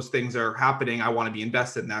those things are happening, I want to be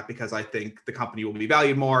invested in that because I think the company will be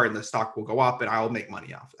valued more and the stock will go up and I'll make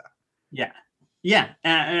money off that. Yeah. Yeah.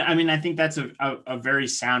 I mean, I think that's a very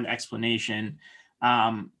sound explanation.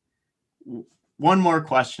 One more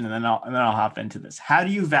question, and then I'll hop into this. How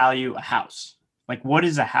do you value a house? What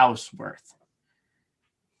is a house worth?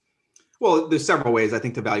 Well, there's several ways I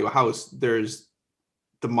think to value a house. There's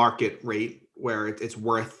the market rate where it's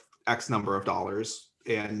worth X number of dollars,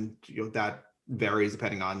 and that varies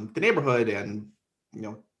depending on the neighborhood and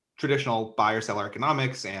traditional buyer-seller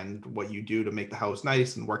economics and what you do to make the house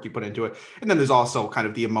nice and work you put into it. And then there's also kind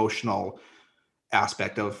of the emotional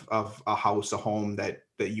aspect of a house, a home that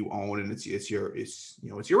you own, and it's your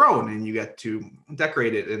own, and you get to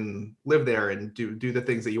decorate it and live there and do the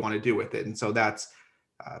things that you want to do with it. And so that's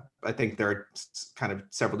I think there are kind of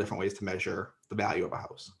several different ways to measure the value of a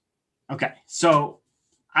house. Okay, so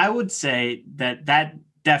I would say that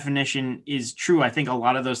definition is true. I think a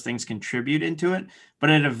lot of those things contribute into it,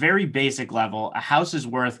 but at a very basic level, a house is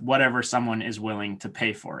worth whatever someone is willing to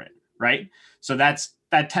pay for it, right? So that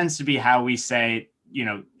tends to be how we say,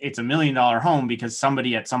 it's $1 million home because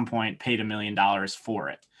somebody at some point paid $1 million for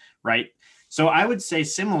it, right? So I would say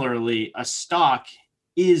similarly, a stock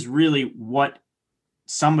is really what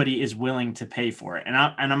somebody is willing to pay for it. And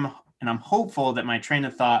I'm hopeful that my train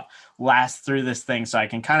of thought lasts through this thing so I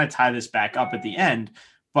can kind of tie this back up at the end.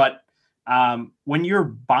 But when you're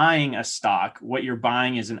buying a stock, what you're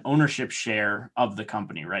buying is an ownership share of the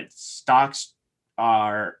company, right? Stocks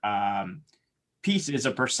are pieces,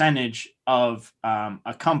 a percentage of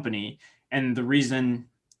a company. And the reason,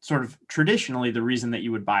 sort of traditionally, the reason that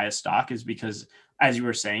you would buy a stock is because, as you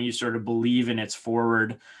were saying, you sort of believe in its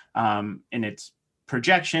forward, in its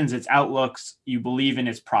projections, its outlooks. You believe in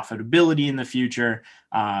its profitability in the future.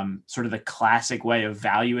 Sort of the classic way of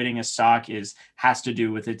valuating a stock has to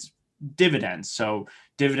do with its dividends. So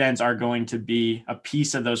dividends are going to be a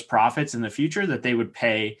piece of those profits in the future that they would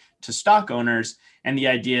pay to stock owners. And the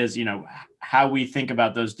idea is, how we think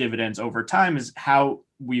about those dividends over time is how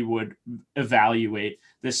we would evaluate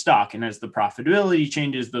this stock. And as the profitability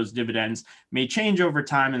changes, those dividends may change over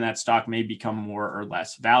time, and that stock may become more or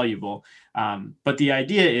less valuable. But the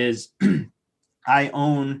idea is I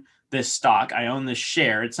own this stock, I own this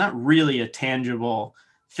share. It's not really a tangible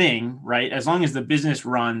thing, right? As long as the business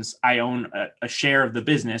runs, I own a share of the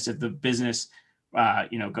business. If the business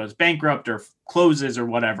goes bankrupt or closes or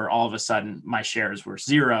whatever, all of a sudden my share is worth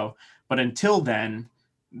zero. But until then,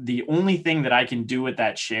 the only thing that I can do with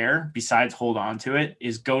that share besides hold on to it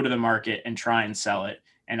is go to the market and try and sell it.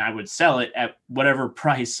 And I would sell it at whatever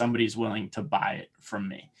price somebody's willing to buy it from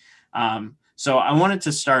me. So I wanted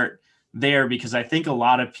to start there because I think a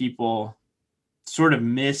lot of people sort of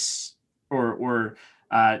miss or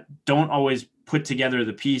don't always put together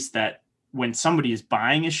the piece that when somebody is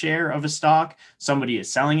buying a share of a stock, somebody is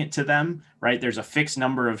selling it to them, right? There's a fixed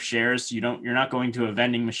number of shares. You're not going to a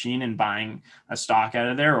vending machine and buying a stock out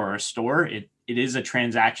of there, or a store. It is a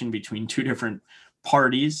transaction between two different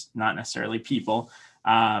parties, not necessarily people.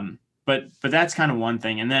 But that's kind of one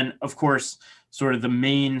thing. And then, of course, sort of the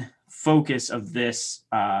main focus of this,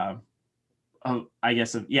 of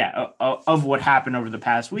what happened over the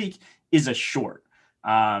past week is a short.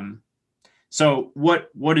 So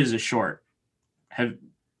what is a short? Let's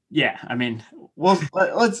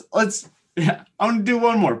I'm gonna do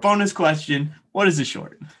one more bonus question. What is a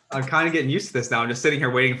short? I'm kind of getting used to this now. I'm just sitting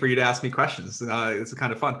here waiting for you to ask me questions. It's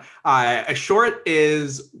kind of fun. A short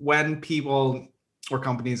is when people or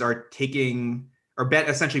companies are taking or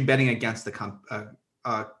essentially betting against a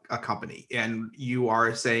company, and you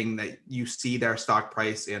are saying that you see their stock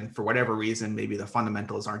price, and for whatever reason, maybe the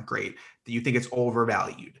fundamentals aren't great, that you think it's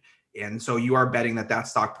overvalued. And so you are betting that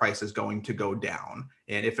stock price is going to go down.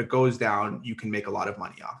 And if it goes down, you can make a lot of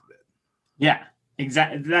money off of it. Yeah,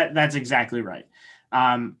 exactly. That's exactly right.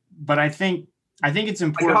 But I think it's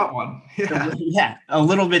important. I got one. Yeah, a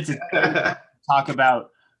little bit to talk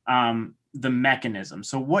about the mechanism.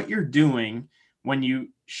 So what you're doing when you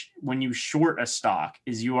short a stock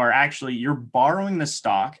is you're borrowing the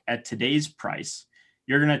stock at today's price.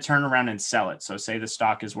 You're going to turn around and sell it. So say the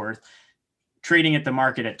stock is worth trading at the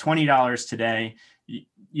market at $20 today,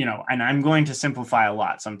 and I'm going to simplify a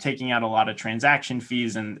lot. So I'm taking out a lot of transaction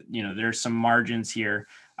fees, and, there's some margins here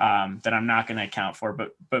that I'm not going to account for,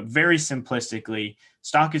 but very simplistically,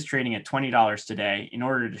 stock is trading at $20 today. In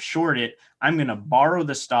order to short it, I'm going to borrow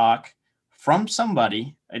the stock from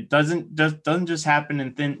somebody. It doesn't just happen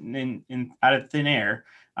out of thin air.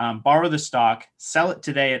 Borrow the stock, sell it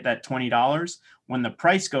today at that $20. When the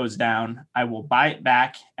price goes down, I will buy it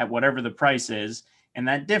back at whatever the price is. And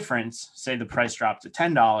that difference, say the price dropped to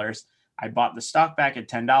 $10, I bought the stock back at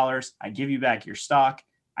 $10. I give you back your stock.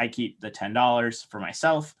 I keep the $10 for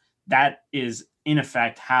myself. That is, in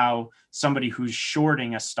effect, how somebody who's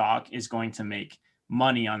shorting a stock is going to make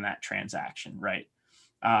money on that transaction, right?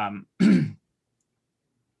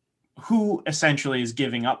 Who essentially is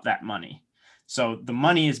giving up that money? So the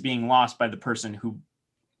money is being lost by the person who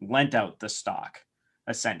lent out the stock,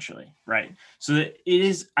 essentially, right? So that it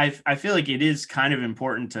is, I feel like it is kind of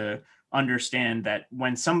important to understand that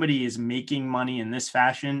when somebody is making money in this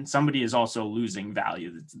fashion, somebody is also losing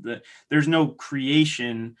value. There's no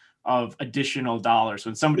creation of additional dollars.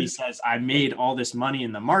 When somebody says, I made all this money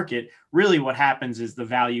in the market, really what happens is the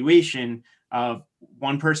valuation of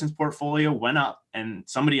one person's portfolio went up and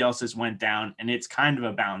somebody else's went down, and it's kind of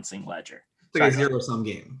a balancing ledger. It's like a zero-sum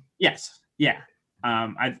game. Yes. Yeah.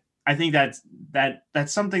 I think that's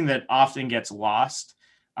something that often gets lost,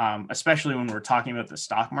 especially when we're talking about the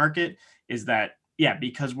stock market, is that,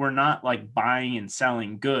 because we're not like buying and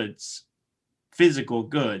selling goods, physical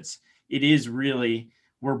goods, it is really,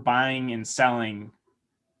 we're buying and selling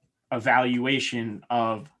a valuation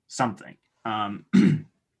of something.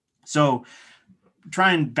 So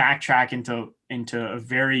try and backtrack into a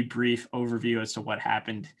very brief overview as to what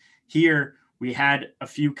happened here. We had a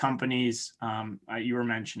few companies, you were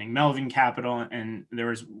mentioning Melvin Capital, and there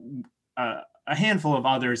was a a handful of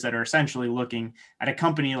others that are essentially looking at a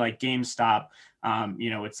company like GameStop.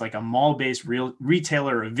 It's like a mall-based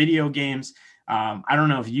retailer of video games. I don't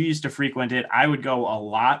know if you used to frequent it. I would go a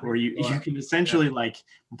lot, where you can essentially like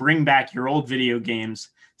bring back your old video games,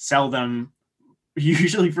 sell them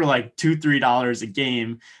usually for like $2-3 a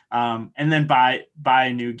game, and then buy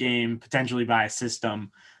a new game, potentially buy a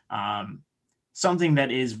system. Something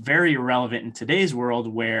that is very irrelevant in today's world,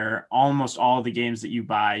 where almost all the games that you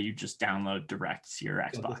buy, you just download direct to your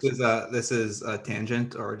Xbox. This is a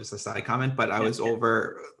tangent or just a side comment, but I was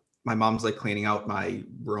over, my mom's like cleaning out my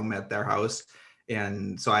room at their house.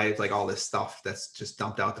 And so I have like all this stuff that's just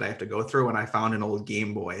dumped out that I have to go through. And I found an old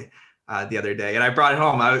Game Boy the other day, and I brought it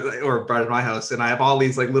home, brought it to my house, and I have all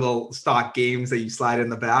these like little stock games that you slide in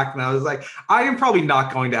the back. And I was like, I am probably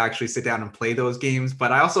not going to actually sit down and play those games,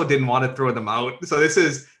 but I also didn't want to throw them out. So this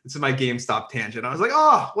is my GameStop tangent. I was like,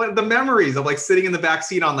 oh, what the memories of like sitting in the back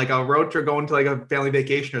seat on like a road trip, going to like a family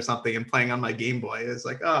vacation or something, and playing on my Game Boy. It's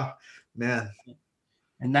like, oh man.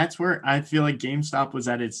 And that's where I feel like GameStop was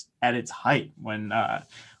at its height,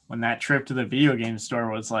 when that trip to the video game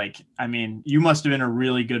store was like, I mean, you must have been a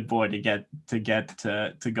really good boy to get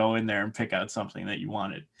to go in there and pick out something that you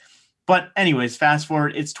wanted. But anyways, fast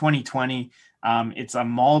forward, it's 2020. It's a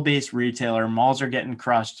mall-based retailer. Malls are getting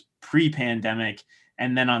crushed pre-pandemic.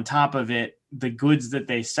 And then on top of it, the goods that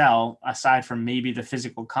they sell, aside from maybe the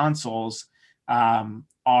physical consoles,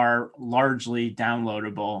 are largely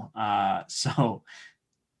downloadable. So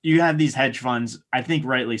you have these hedge funds, I think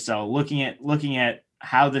rightly so, looking at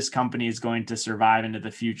how this company is going to survive into the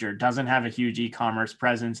future. Doesn't have a huge e-commerce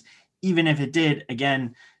presence. Even if it did,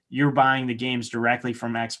 again, you're buying the games directly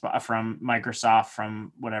from Microsoft,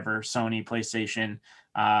 from whatever, Sony, PlayStation,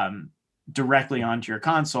 directly onto your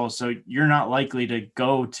console. So you're not likely to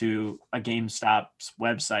go to a GameStop's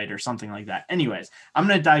website or something like that. Anyways, I'm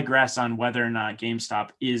going to digress on whether or not GameStop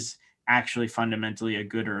is actually fundamentally a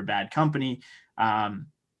good or a bad company.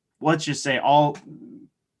 Let's just say all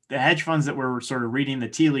the hedge funds that were sort of reading the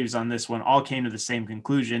tea leaves on this one all came to the same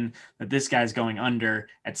conclusion, that this guy's going under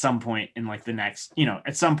at some point in like the next,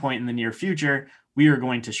 at some point in the near future. We are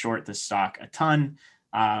going to short the stock a ton.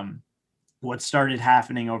 What started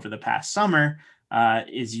happening over the past summer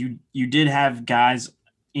is you did have guys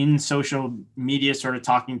in social media sort of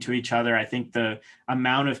talking to each other. I think the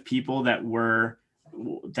amount of people that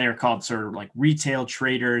they're called sort of like retail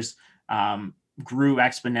traders, grew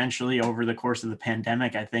exponentially over the course of the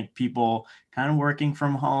pandemic. I think people kind of working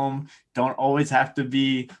from home don't always have to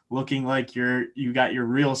be looking like you got your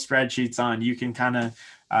real spreadsheets on. You can kind of,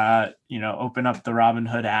 open up the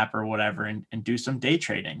Robinhood app or whatever and do some day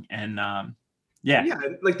trading. And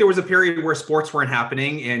like there was a period where sports weren't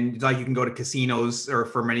happening, and like you can go to casinos or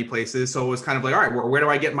for many places. So it was kind of like, all right, where do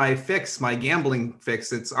I get my gambling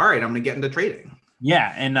fix? It's all right, I'm going to get into trading.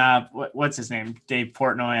 Yeah, and what's his name? Dave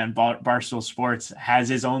Portnoy on Barstool Sports has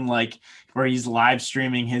his own where he's live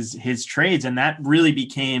streaming his trades, and that really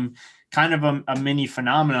became kind of a mini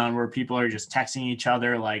phenomenon where people are just texting each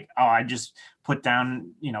other like, "Oh, I just put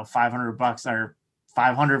down $500 or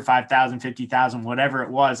 500, 5,000, 50,000, whatever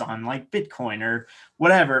it was on like Bitcoin or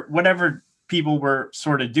whatever people were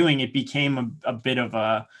sort of doing." It became a bit of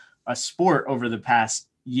a sport over the past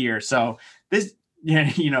year. So this,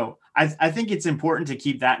 I think it's important to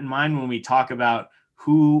keep that in mind when we talk about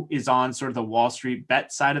who is on sort of the Wall Street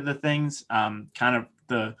bet side of the things, kind of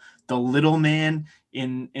the little man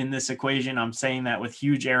in this equation. I'm saying that with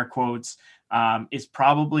huge air quotes, is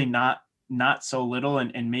probably not so little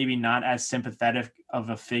and maybe not as sympathetic of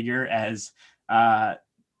a figure as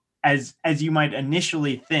you might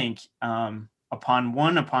initially think,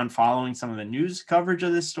 upon following some of the news coverage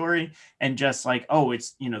of this story, and just like, oh,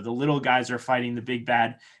 it's, the little guys are fighting the big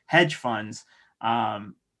bad hedge funds.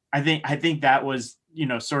 I think that was,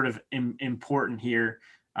 sort of important here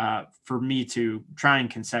for me to try and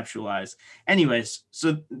conceptualize. Anyways,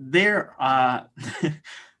 so they're on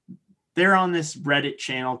this Reddit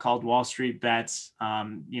channel called Wall Street Bets.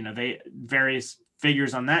 They various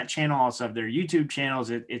figures on that channel also have their YouTube channels.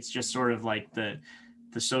 It's just sort of like the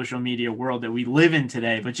social media world that we live in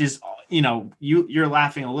today, which is, you're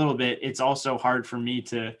laughing a little bit. It's also hard for me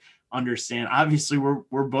to understand. Obviously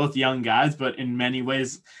we're both young guys, but in many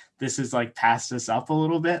ways this has like passed us up a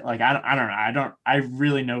little bit. Like, I don't know. I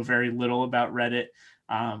really know very little about Reddit,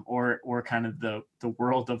 or kind of the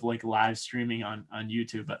world of like live streaming on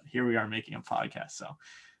YouTube, but here we are making a podcast. So,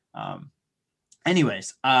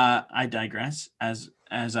 anyways, I digress as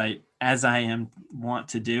I am wont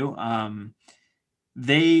to do.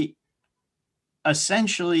 They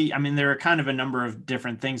essentially, there are kind of a number of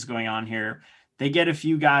different things going on here. they get a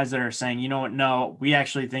few guys that are saying, you know what, no, we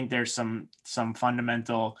actually think there's some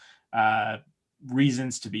fundamental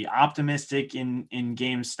reasons to be optimistic in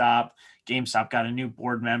GameStop. GameStop got a new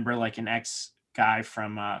board member, like an ex guy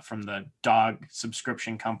from the dog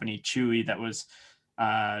subscription company Chewy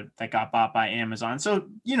that got bought by Amazon. So,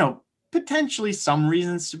 you know, potentially some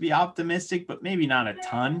reasons to be optimistic, but maybe not a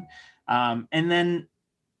ton. And then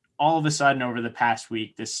all of a sudden over the past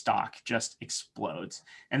week, this stock just explodes.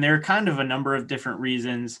 And there are kind of a number of different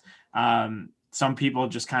reasons. Some people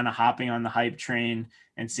just kind of hopping on the hype train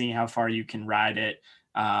and seeing how far you can ride it.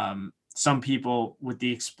 Some people with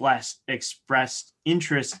the expressed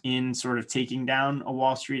interest in sort of taking down a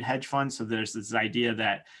Wall Street hedge fund. So there's this idea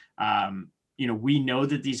that, you know, we know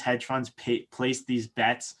that these hedge funds place these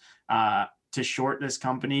bets to short this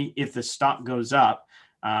company. If the stock goes up,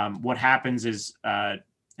 what happens is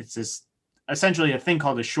it's this essentially a thing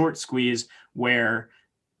called a short squeeze, where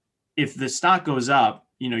if the stock goes up,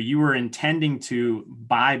 you know, you were intending to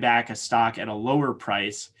buy back a stock at a lower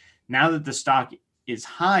price. Now that the stock is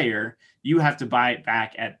higher, you have to buy it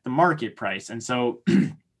back at the market price. And so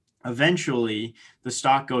eventually the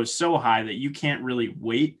stock goes so high that you can't really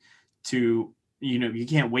wait to, you know, you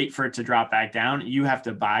can't wait for it to drop back down. You have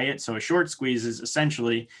to buy it. So a short squeeze is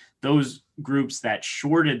essentially those groups that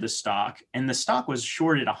shorted the stock, and the stock was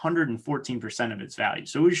shorted 114% of its value.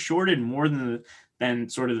 So it was shorted more than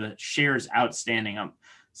sort of the shares outstanding. I'm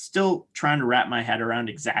still trying to wrap my head around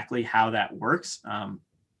exactly how that works.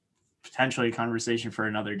 Potentially a conversation for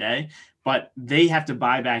another day, but they have to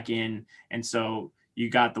buy back in. And so you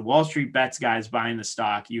got the Wall Street bets guys buying the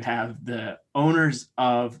stock. You have the owners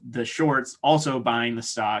of the shorts also buying the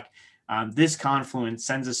stock. This confluence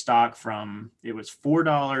sends a stock from, it was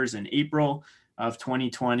 $4 in April of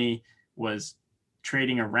 2020, was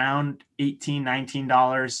trading around $18,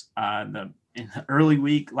 $19 in the early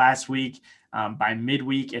week last week. By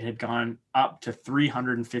midweek, it had gone up to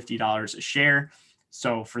 $350 a share.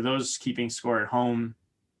 So for those keeping score at home,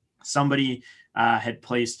 somebody had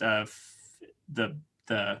placed the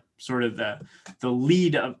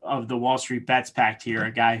lead of the Wall Street Bets Pact here,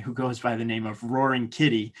 a guy who goes by the name of Roaring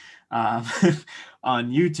Kitty on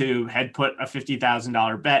YouTube, had put a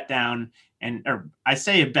 $50,000 bet down. Or I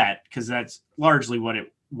say a bet because that's largely what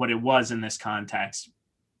it was in this context,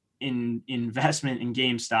 in investment in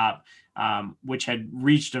GameStop, which had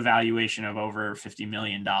reached a valuation of over $50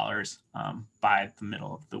 million by the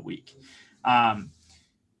middle of the week. And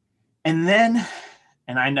then,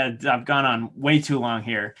 and I know I've gone on way too long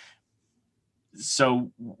here.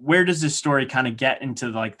 So where does this story kind of get into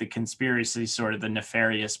like the conspiracy, sort of the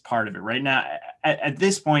nefarious part of it? Right now, at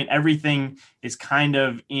this point, everything is kind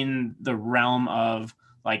of in the realm of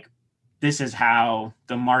like, this is how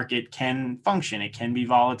the market can function. It can be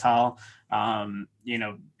volatile. You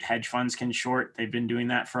know, hedge funds can short. They've been doing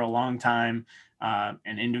that for a long time.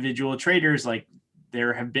 And individual traders, like,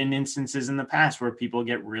 there have been instances in the past where people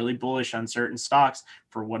get really bullish on certain stocks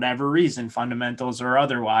for whatever reason, fundamentals or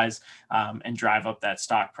otherwise, and drive up that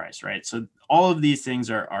stock price, right? So all of these things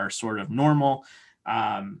are sort of normal.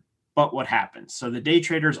 But what happens? So the day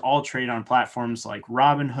traders all trade on platforms like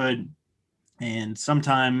Robinhood, and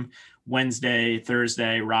sometime Wednesday,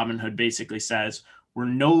 Thursday, Robinhood basically says, we're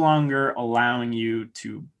no longer allowing you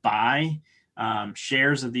to buy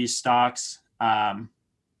shares of these stocks.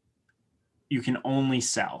 You can only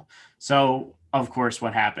sell. So, of course,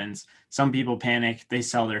 what happens? Some people panic. They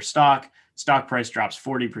sell their stock. Stock price drops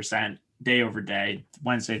 40% day over day,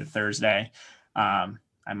 Wednesday to Thursday.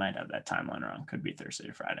 I might have that timeline wrong. Could be Thursday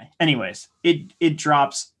to Friday. Anyways, it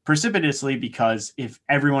drops precipitously because if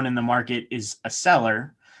everyone in the market is a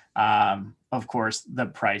seller, of course, the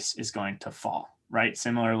price is going to fall, right?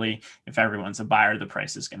 Similarly, if everyone's a buyer, the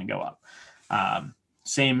price is going to go up.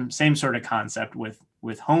 Same sort of concept with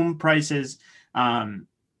home prices. And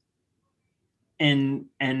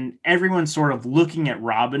everyone's sort of looking at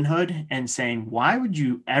Robinhood and saying, why would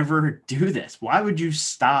you ever do this? Why would you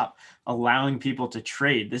stop allowing people to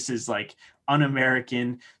trade? This is like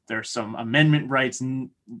un-American. There's some amendment rights,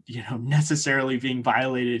 necessarily being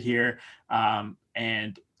violated here.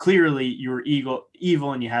 And clearly you're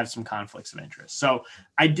evil and you have some conflicts of interest. So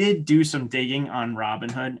I did do some digging on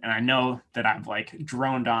Robinhood, and I know that I've like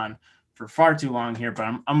droned on for far too long here, but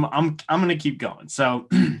I'm going to keep going. So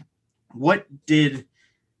what did,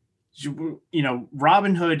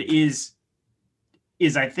 Robinhood is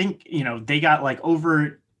I think, they got like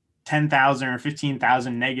over 10,000 or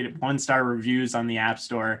 15,000 negative 1-star reviews on the App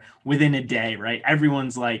Store within a day, right?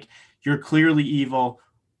 Everyone's like, you're clearly evil.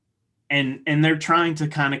 And they're trying to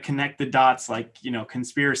kind of connect the dots, like,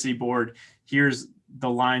 conspiracy board, here's the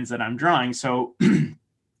lines that I'm drawing. So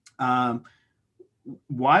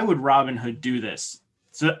why would Robinhood do this?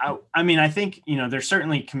 So, I mean, I think, there's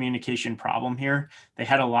certainly a communication problem here. They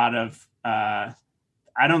had a lot of,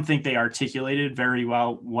 I don't think they articulated very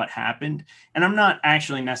well what happened. And I'm not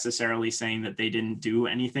actually necessarily saying that they didn't do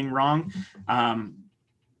anything wrong.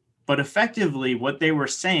 But effectively, what they were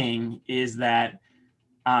saying is that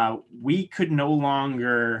we could no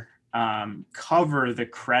longer cover the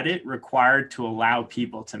credit required to allow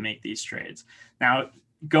people to make these trades. Now,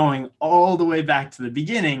 going all the way back to the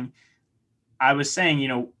beginning, I was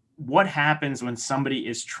saying, what happens when somebody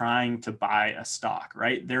is trying to buy a stock,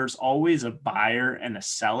 right? There's always a buyer and a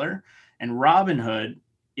seller, and Robinhood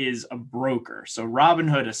is a broker. So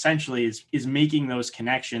Robinhood essentially is making those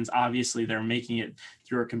connections. Obviously, they're making it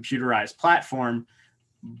through a computerized platform,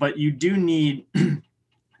 but you do need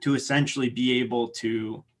to essentially be able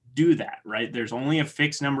to do that, right? There's only a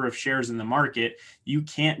fixed number of shares in the market. You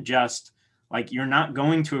can't just, you're not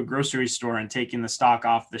going to a grocery store and taking the stock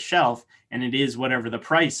off the shelf and it is whatever the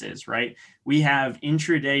price is, right? We have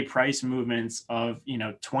intraday price movements of,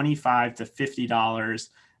 $25 to $50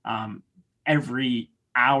 every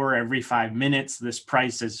hour, every 5 minutes. This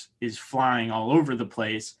price is flying all over the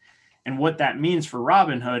place. And what that means for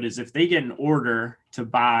Robinhood is if they get an order to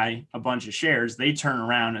buy a bunch of shares, they turn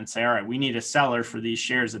around and say, all right, we need a seller for these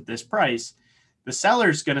shares at this price. The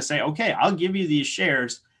seller's going to say, okay, I'll give you these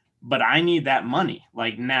shares, but I need that money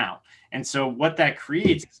now. And so what that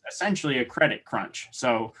creates is essentially a credit crunch.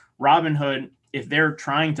 So Robinhood, if they're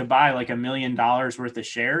trying to buy $1 million worth of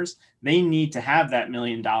shares, they need to have that $1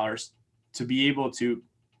 million to be able to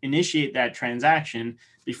initiate that transaction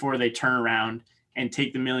before they turn around and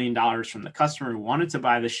take the $1 million from the customer who wanted to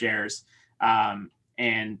buy the shares and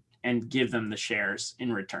give them the shares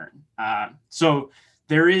in return. So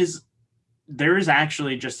there is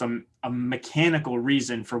actually just a mechanical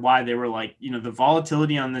reason for why they were the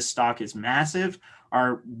volatility on this stock is massive,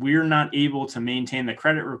 or we're not able to maintain the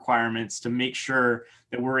credit requirements to make sure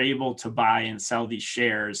that we're able to buy and sell these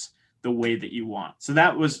shares the way that you want. So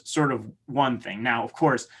that was sort of one thing. Now, of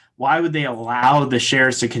course, why would they allow the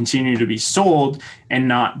shares to continue to be sold and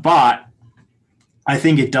not bought? I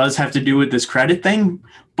think it does have to do with this credit thing.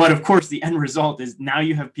 But of course, the end result is now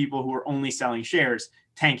you have people who are only selling shares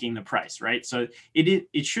tanking the price, right? So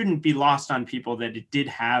it shouldn't be lost on people that it did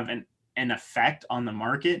have an effect on the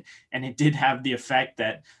market. And it did have the effect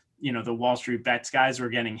that, the Wall Street bets guys were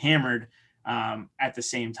getting hammered at the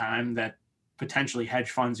same time that potentially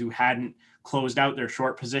hedge funds who hadn't closed out their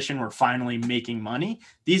short position were finally making money.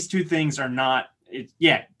 These two things are not,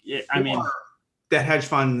 that hedge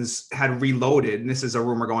funds had reloaded, and this is a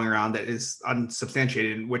rumor going around that is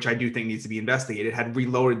unsubstantiated, which I do think needs to be investigated, had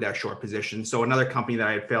reloaded that short position. So another company that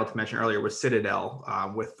I had failed to mention earlier was Citadel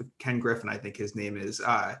with Ken Griffin, I think his name is.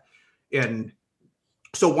 And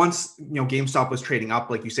so once, GameStop was trading up,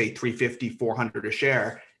 like you say, 350, 400 a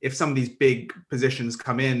share, if some of these big positions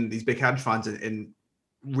come in, these big hedge funds and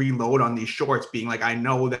reload on these shorts being I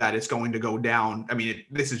know that it's going to go down. I mean,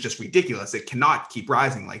 this is just ridiculous. It cannot keep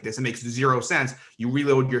rising like this. It makes zero sense. You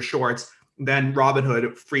reload your shorts, then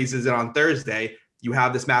Robinhood freezes it on Thursday. You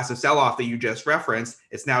have this massive sell-off that you just referenced.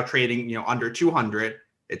 It's now trading, under 200.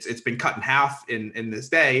 It's been cut in half in this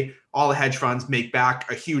day. All the hedge funds make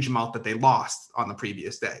back a huge amount that they lost on the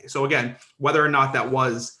previous day. So again, whether or not that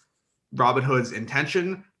was Robinhood's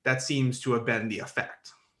intention, that seems to have been the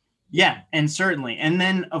effect. Yeah, and certainly. And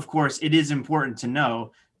then, of course, it is important to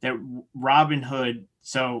know that Robinhood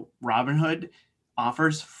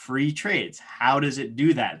offers free trades. How does it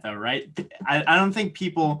do that, though, right? I don't think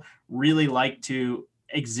people really like to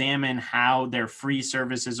examine how their free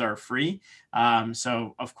services are free.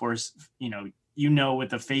 So, of course,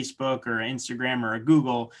 with a Facebook or Instagram or a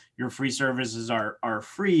Google, your free services are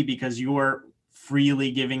free because you're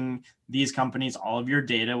freely giving these companies all of your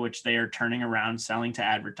data, which they are turning around selling to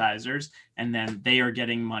advertisers, and then they are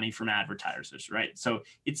getting money from advertisers, right? So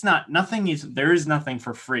there is nothing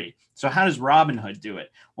for free. So how does Robinhood do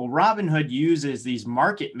it? Well, Robinhood uses these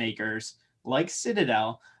market makers like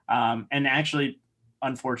Citadel, and actually,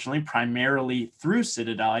 unfortunately, primarily through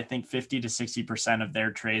Citadel. I think 50 to 60% of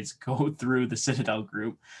their trades go through the Citadel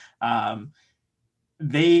group.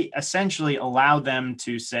 They essentially allow them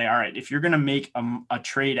to say, all right, if you're going to make a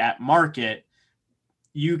trade at market,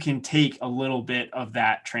 you can take a little bit of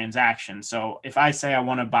that transaction. So if I say I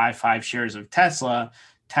want to buy 5 shares of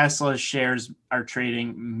Tesla's shares are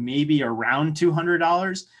trading maybe around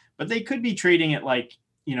 $200, but they could be trading at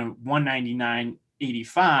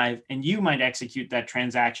 $199.85, and you might execute that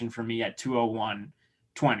transaction for me at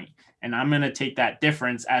 $201.20. And I'm going to take that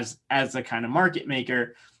difference as the kind of market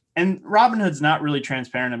maker. And Robinhood's not really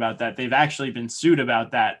transparent about that. They've actually been sued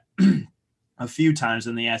about that a few times,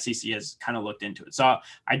 and the SEC has kind of looked into it. So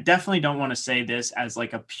I definitely don't want to say this as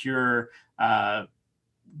like a pure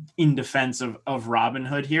in defense of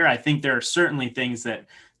Robinhood here. I think there are certainly things that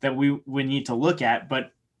we need to look at,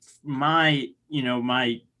 but my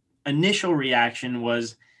initial reaction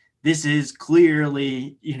was, this is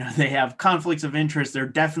clearly, they have conflicts of interest. They're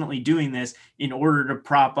definitely doing this in order to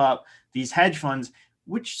prop up these hedge funds,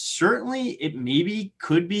 which certainly it maybe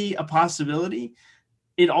could be a possibility.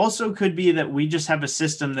 It also could be that we just have a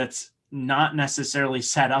system that's not necessarily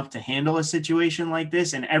set up to handle a situation like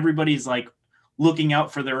this, and everybody's like looking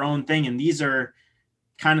out for their own thing. And these are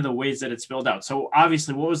kind of the ways that it spilled out. So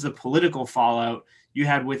obviously, what was the political fallout? You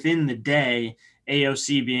had within the day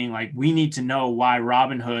AOC being like, we need to know why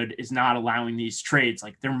Robinhood is not allowing these trades.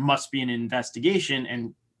 Like, there must be an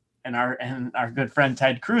investigation. And our good friend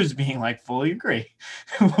Ted Cruz being like, fully agree,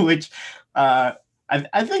 which I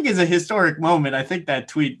think is a historic moment. I think that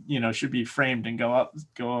tweet, should be framed and go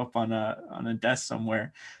up on a desk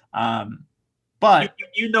somewhere. But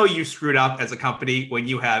you screwed up as a company when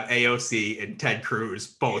you have AOC and Ted Cruz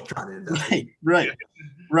both trying to investigate.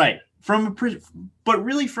 Right. But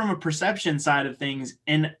really from a perception side of things.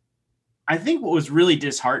 And I think what was really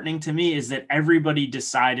disheartening to me is that everybody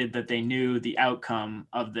decided that they knew the outcome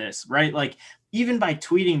of this, right? Like, even by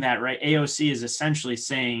tweeting that, right, AOC is essentially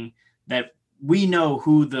saying that we know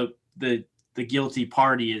who the guilty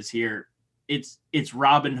party is here. It's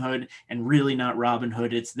Robinhood, and really not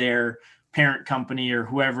Robinhood. It's their parent company or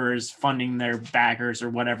whoever is funding their backers or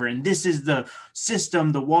whatever. And this is the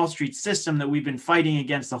system, the Wall Street system that we've been fighting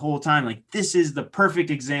against the whole time. Like, this is the perfect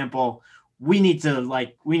example. We need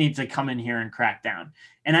to come in here and crack down.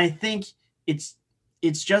 And I think it's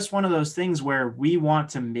just one of those things where we want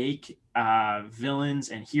to make villains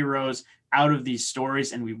and heroes out of these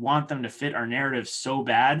stories, and we want them to fit our narrative so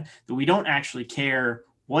bad that we don't actually care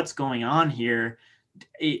what's going on here.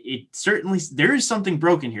 It certainly, there is something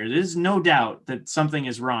broken here. There's no doubt that something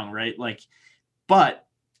is wrong, right? Like, but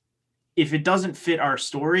if it doesn't fit our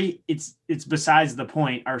story, it's besides the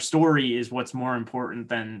point. Our story is what's more important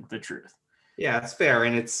than the truth. Yeah, it's fair.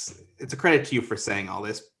 And it's a credit to you for saying all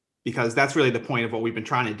this, because that's really the point of what we've been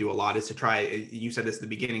trying to do a lot, is to try, you said this at the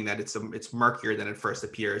beginning, that it's murkier than it first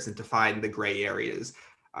appears, and to find the gray areas.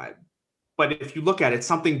 But if you look at it,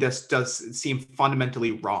 something does seem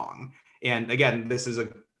fundamentally wrong. And again, this is a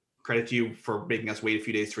credit to you for making us wait a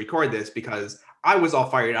few days to record this, because I was all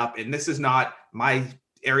fired up, and this is not my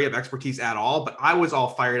area of expertise at all, but I was all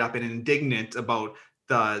fired up and indignant about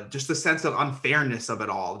just the sense of unfairness of it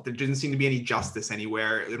all. There didn't seem to be any justice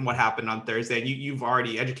anywhere in what happened on Thursday. And you've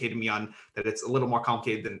already educated me on that. It's a lot more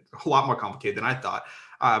complicated than I thought.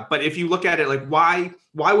 But if you look at it, like, why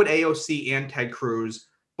would AOC and Ted Cruz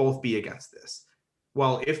both be against this?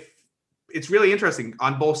 Well, if it's really interesting,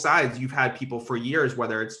 on both sides, you've had people for years,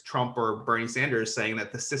 whether it's Trump or Bernie Sanders, saying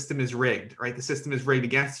that the system is rigged, right? The system is rigged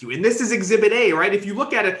against you. And this is Exhibit A, right? If you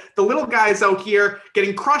look at it, the little guys out here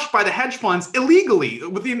getting crushed by the hedge funds illegally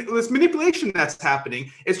with this manipulation that's happening.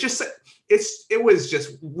 It was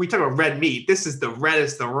just, we talk about red meat. This is the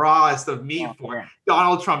reddest, the rawest of meat for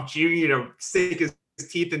Donald Trump Jr. to sink his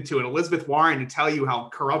teeth into, and Elizabeth Warren to tell you how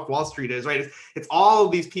corrupt Wall Street is, right? It's all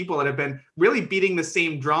of these people that have been really beating the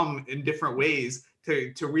same drum in different ways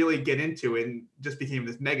to really get into, and just became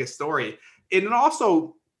this mega story. And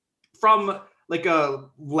also, from like a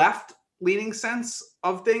left leaning sense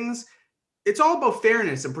of things, it's all about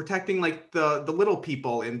fairness and protecting like the little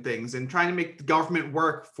people in things, and trying to make the government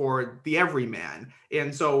work for the everyman.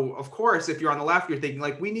 And so, of course, if you're on the left, you're thinking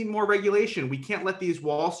like, we need more regulation. We can't let these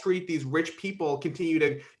Wall Street, these rich people continue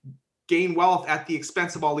to gain wealth at the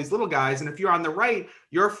expense of all these little guys. And if you're on the right,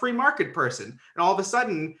 you're a free market person. And all of a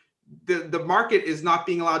sudden, the market is not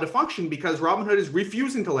being allowed to function because Robinhood is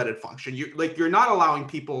refusing to let it function. You're not allowing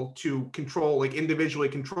people to individually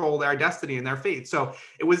control their destiny and their fate. So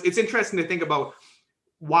it's interesting to think about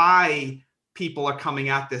why people are coming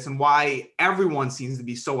at this, and why everyone seems to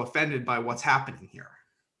be so offended by what's happening here.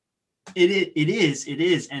 It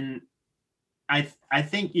is. And I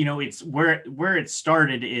think, it's where it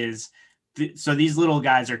started is, so these little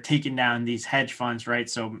guys are taking down these hedge funds, right?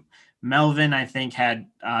 So Melvin, I think, had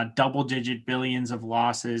double-digit billions of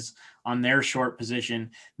losses on their short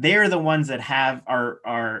position. They are the ones that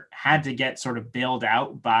had to get sort of bailed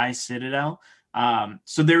out by Citadel.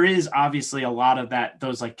 So there is obviously a lot of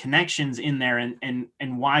those like connections in there,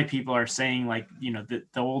 and why people are saying like, the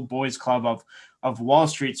old boys club of Wall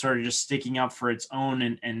Street sort of just sticking up for its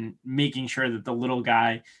own and making sure that the little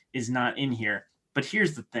guy is not in here. But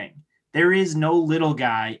here's the thing: there is no little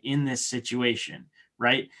guy in this situation,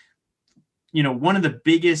 right? One of the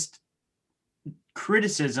biggest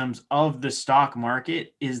criticisms of the stock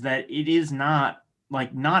market is that it is not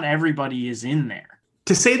everybody is in there.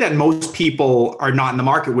 To say that most people are not in the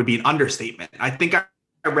market would be an understatement. I think I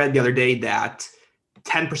read the other day that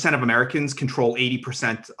 10% of Americans control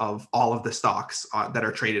 80% of all of the stocks that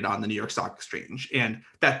are traded on the New York Stock Exchange. And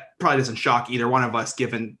that probably doesn't shock either one of us,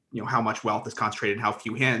 given how much wealth is concentrated in how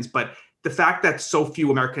few hands. But the fact that so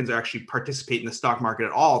few Americans actually participate in the stock market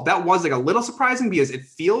at all, that was like a little surprising, because it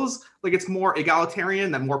feels like it's more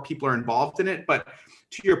egalitarian, that more people are involved in it. But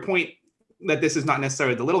to your point, that this is not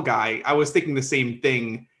necessarily the little guy, I was thinking the same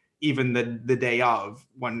thing even the day of,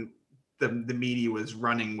 when the media was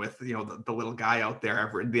running with the little guy out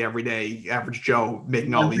there, the everyday average Joe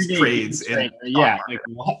making all these trades. Yeah. Like,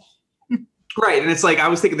 what? Right. And it's like, I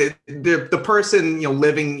was thinking that the person,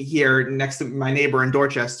 living here next to my neighbor in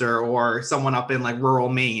Dorchester, or someone up in like rural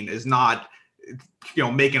Maine, is not,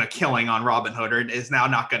 making a killing on Robinhood, or is now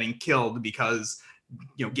not getting killed because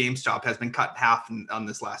GameStop has been cut in half on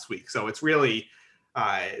this last week. So it's really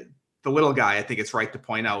the little guy. I think it's right to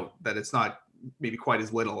point out that it's not maybe quite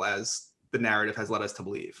as little as the narrative has led us to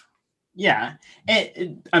believe. Yeah.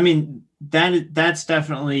 I mean, that's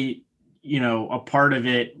definitely, a part of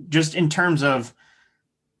it, just in terms of,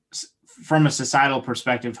 from a societal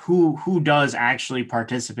perspective, who does actually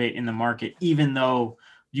participate in the market, even though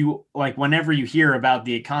whenever you hear about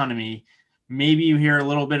the economy, maybe you hear a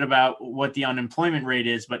little bit about what the unemployment rate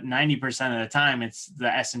is, but 90% of the time it's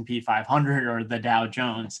the S&P 500 or the Dow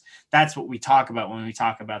Jones. That's what we talk about when we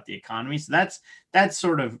talk about the economy. So that's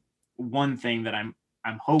sort of one thing that I'm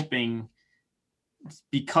hoping,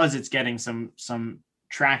 because it's getting some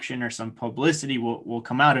traction or some publicity, will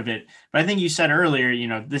come out of it. But I think you said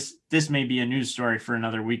earlier, this may be a news story for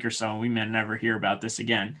another week or so, and we may never hear about this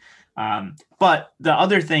again. But the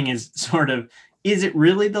other thing is sort of, is it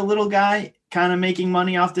really the little guy kind of making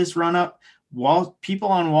money off this run up? People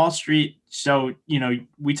on Wall Street. So,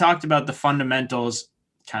 we talked about the fundamentals,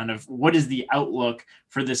 kind of what is the outlook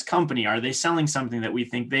for this company? Are they selling something that we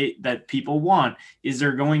think that people want? Is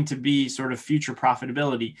there going to be sort of future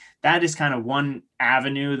profitability? That is kind of one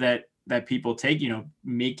avenue that people take,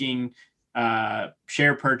 making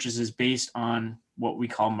share purchases based on what we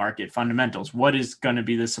call market fundamentals. What is going to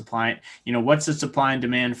be the supply? What's the supply and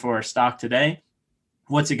demand for a stock today?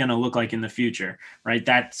 What's it going to look like in the future, right?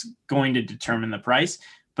 That's going to determine the price.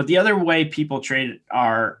 But the other way people trade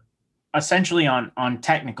are essentially on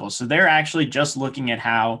technicals. So they're actually just looking at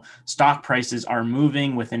how stock prices are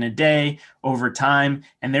moving within a day, over time.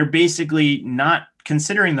 And they're basically not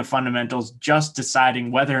considering the fundamentals, just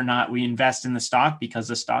deciding whether or not we invest in the stock because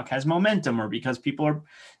the stock has momentum, or because people are,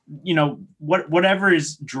 whatever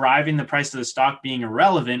is driving the price of the stock being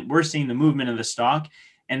irrelevant. We're seeing the movement of the stock.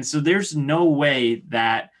 And so there's no way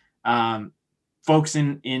that folks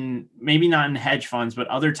in maybe not in hedge funds, but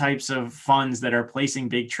other types of funds that are placing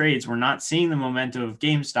big trades, we're not seeing the momentum of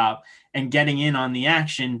GameStop and getting in on the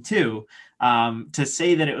action too. To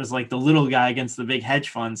say that it was like the little guy against the big hedge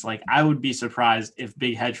funds, like, I would be surprised if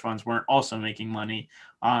big hedge funds weren't also making money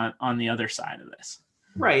on the other side of this.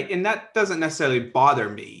 Right. And that doesn't necessarily bother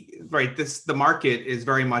me, right? The market is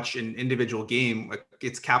very much an individual game. Like,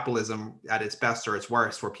 it's capitalism at its best or its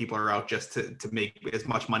worst, where people are out just to make as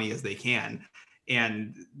much money as they can.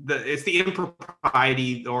 And it's the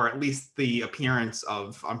impropriety, or at least the appearance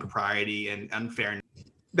of impropriety and unfairness,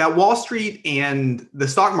 that Wall Street and the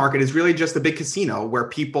stock market is really just a big casino where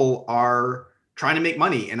people are trying to make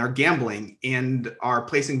money and are gambling and are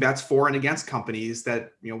placing bets for and against companies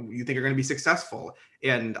that you think are going to be successful.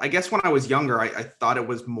 And I guess when I was younger, I thought it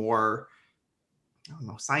was more,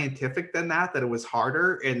 scientific than that it was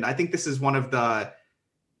harder. And I think this is one of the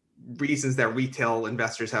reasons that retail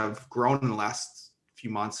investors have grown in the last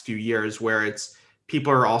few years, where it's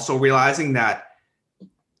people are also realizing that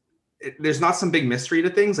there's not some big mystery to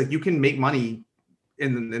things. Like, you can make money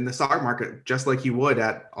in the stock market just like you would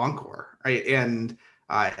at Encore, right? And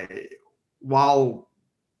while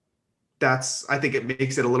I think it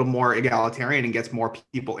makes it a little more egalitarian and gets more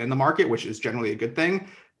people in the market, which is generally a good thing,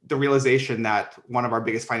 the realization that one of our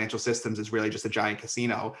biggest financial systems is really just a giant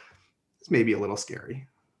casino is maybe a little scary.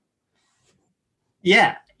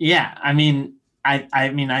 Yeah. I mean,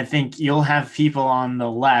 I think you'll have people on the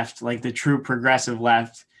left, like the true progressive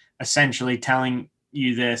left, essentially telling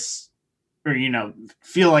you this, or,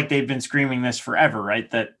 feel like they've been screaming this forever, right?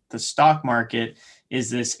 That the stock market is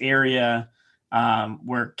this area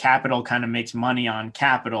where capital kind of makes money on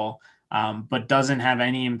capital, but doesn't have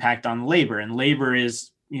any impact on labor. And labor is,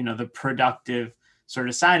 the productive sort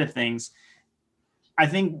of side of things. I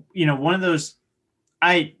think, one of those,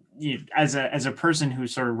 as a person who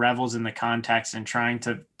sort of revels in the context and trying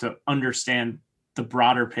to understand the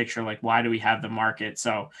broader picture, like why do we have the market?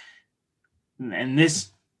 So, and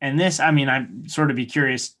this, I mean, I'd sort of be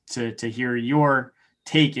curious to hear your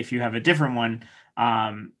take if you have a different one.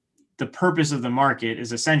 The purpose of the market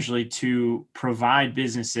is essentially to provide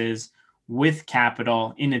businesses with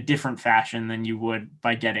capital in a different fashion than you would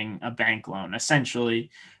by getting a bank loan, essentially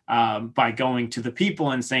by going to the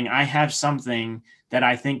people and saying, I have something that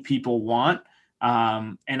I think people want,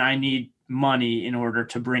 and I need money in order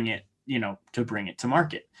to bring it, to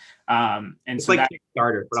market. And it's so like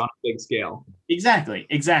Kickstarter, but on a big scale. Exactly.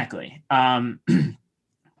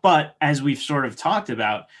 But as we've sort of talked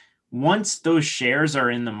about, once those shares are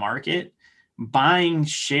in the market, buying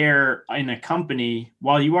share in a company,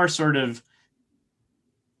 while you are sort of,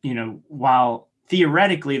 while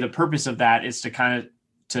theoretically the purpose of that is to kind of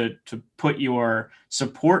to put your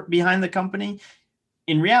support behind the company,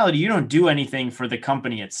 in reality, you don't do anything for the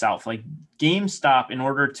company itself. Like GameStop, in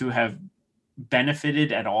order to have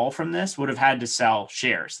benefited at all from this, would have had to sell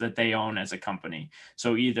shares that they own as a company.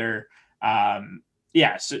 So either,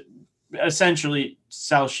 so essentially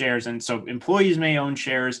sell shares. And so employees may own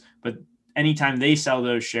shares, but anytime they sell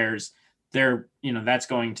those shares, they're, that's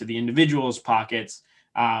going to the individual's pockets.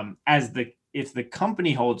 If the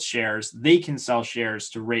company holds shares, they can sell shares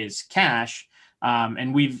to raise cash.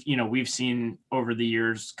 And we've seen over the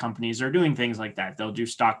years, companies are doing things like that. They'll do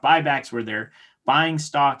stock buybacks where they're buying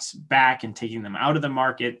stocks back and taking them out of the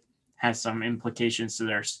market. Has some implications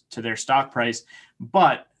to their stock price,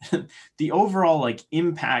 but the overall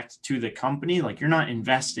impact to the company, you're not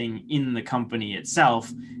investing in the company itself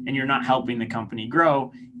and you're not helping the company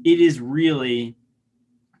grow. It is really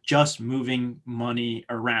just moving money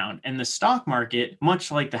around. And the stock market, much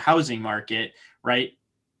like the housing market, right?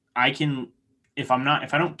 If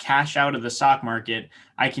I don't cash out of the stock market,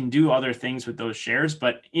 I can do other things with those shares,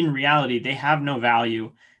 but in reality, they have no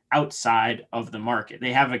value outside of the market.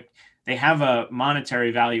 They have a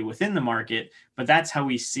monetary value within the market, but that's how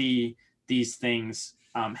we see these things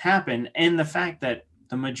happen. And the fact that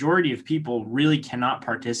the majority of people really cannot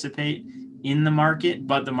participate in the market,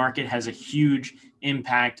 but the market has a huge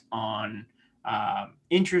impact on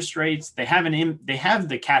interest rates. They have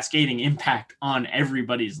the cascading impact on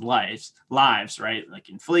everybody's lives, right? Like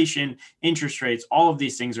inflation, interest rates, all of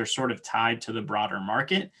these things are sort of tied to the broader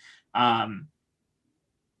market.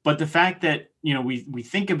 But the fact that, we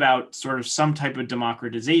think about sort of some type of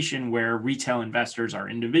democratization where retail investors are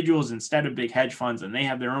individuals instead of big hedge funds, and they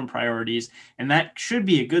have their own priorities, and that should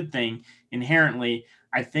be a good thing inherently.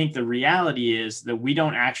 I think the reality is that we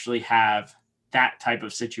don't actually have that type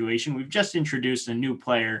of situation. We've just introduced a new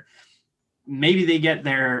player. Maybe they get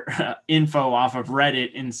their info off of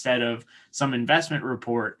Reddit instead of some investment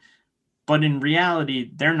report. But in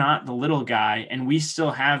reality, they're not the little guy. And we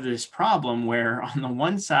still have this problem where on the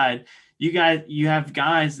one side, you have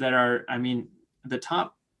guys that are, the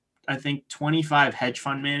top, I think 25 hedge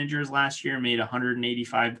fund managers last year made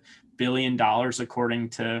 $185 billion according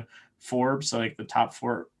to Forbes. So the top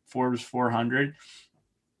Forbes 400.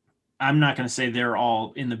 I'm not going to say they're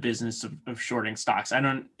all in the business of shorting stocks. I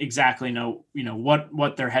don't exactly know,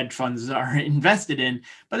 what their hedge funds are invested in,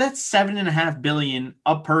 but that's $7.5 billion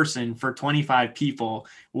a person for 25 people.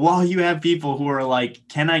 While you have people who are like,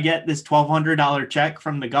 can I get this $1,200 check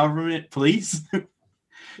from the government, please?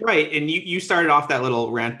 Right. And you started off that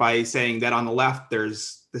little rant by saying that on the left,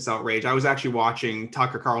 there's this outrage. I was actually watching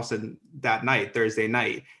Tucker Carlson that night, Thursday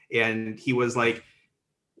night, and he was like,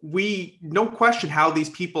 we no question how these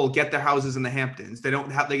people get their houses in the Hamptons. They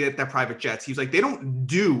get their private jets. He's like, they don't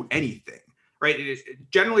do anything, right?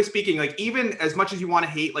 Generally speaking, even as much as you want to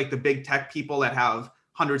hate the big tech people that have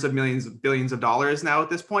hundreds of millions, billions of dollars now at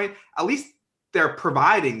this point, at least they're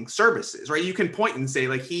providing services, right? You can point and say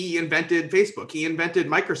he invented Facebook, he invented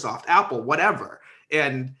Microsoft, Apple, whatever.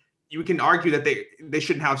 And you can argue that they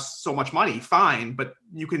shouldn't have so much money. Fine. But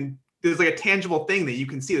there's a tangible thing that you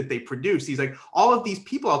can see that they produce. He's like, all of these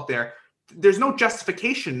people out there, there's no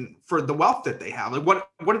justification for the wealth that they have. What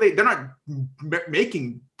are they? They're not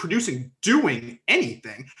producing, doing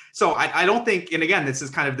anything. So I don't think, and again, this is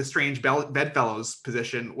kind of the strange bedfellows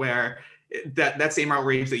position where that same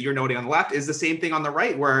outrage that you're noting on the left is the same thing on the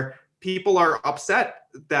right, where people are upset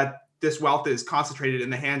that this wealth is concentrated in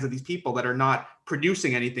the hands of these people that are not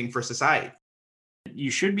producing anything for society. You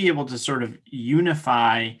should be able to sort of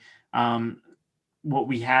unify what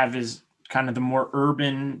we have is kind of the more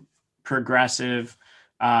urban, progressive,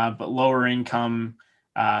 but lower income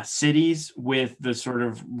cities with the sort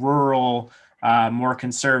of rural, more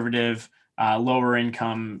conservative, lower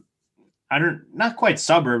income. Not quite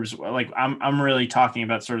suburbs. I'm really talking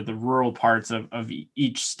about sort of the rural parts of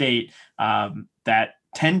each state that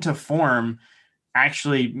tend to form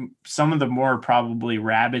actually some of the more probably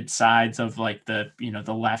rabid sides of like the,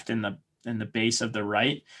 the left and the base of the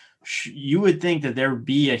right, you would think that there would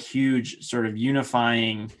be a huge sort of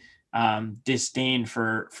unifying disdain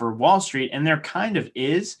for Wall Street, and there kind of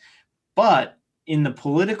is. But in the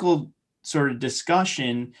political sort of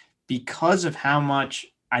discussion, because of how much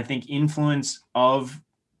I think influence of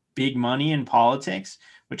big money in politics,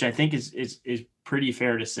 which I think is pretty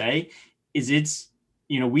fair to say,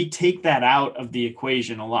 we take that out of the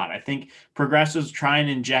equation a lot. I think progressives try and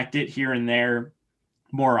inject it here and there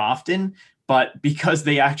more often, but because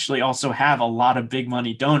they actually also have a lot of big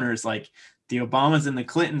money donors, like the Obamas and the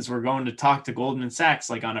Clintons were going to talk to Goldman Sachs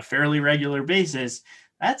like on a fairly regular basis.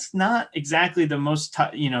 That's not exactly the most,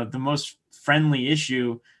 the most friendly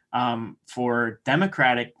issue for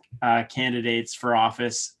Democratic candidates for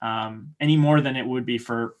office any more than it would be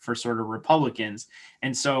for sort of Republicans.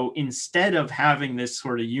 And so instead of having this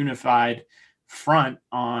sort of unified front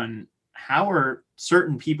on how are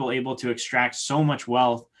certain people able to extract so much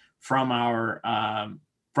wealth from our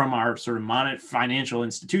sort of financial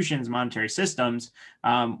institutions, monetary systems,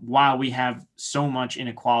 while we have so much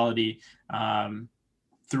inequality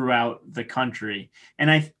throughout the country.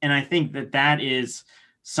 And I think that is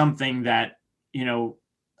something that,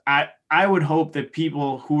 I would hope that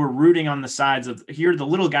people who are rooting on the sides of here, the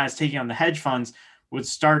little guys taking on the hedge funds, would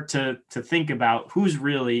start to think about who's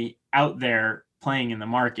really out there playing in the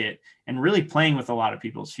market and really playing with a lot of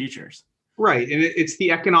people's futures. Right. And it's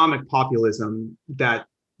the economic populism that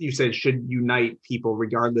you said should unite people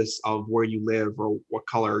regardless of where you live or what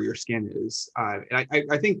color your skin is. And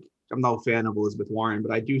I think I'm no fan of Elizabeth Warren,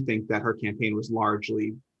 but I do think that her campaign was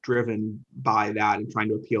largely driven by that and trying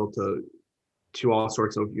to appeal to all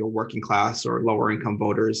sorts of working class or lower income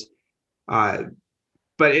voters.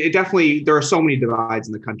 But it definitely, there are so many divides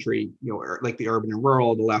in the country, like the urban and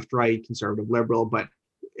rural, the left, right, conservative, liberal. But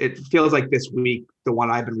it feels like this week, the one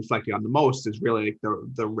I've been reflecting on the most is really like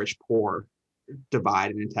the rich poor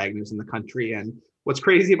divide and antagonism in the country. And what's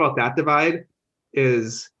crazy about that divide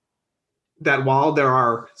is that while there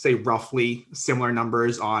are, say, roughly similar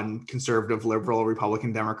numbers on conservative, liberal,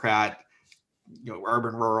 Republican, Democrat,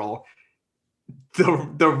 urban, rural,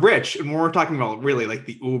 the rich, and when we're talking about really like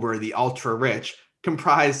the uber, the ultra rich,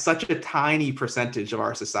 comprise such a tiny percentage of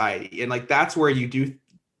our society. And like that's where you do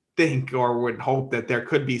think or would hope that there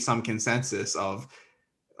could be some consensus of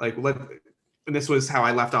like, and this was how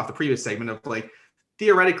I left off the previous segment of like,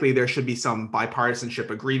 theoretically, there should be some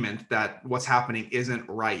bipartisanship agreement that what's happening isn't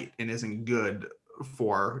right and isn't good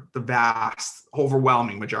for the vast,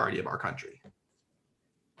 overwhelming majority of our country.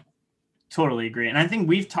 Totally agree. And I think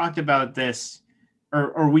we've talked about this,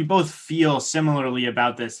 or we both feel similarly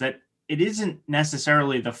about this, that it isn't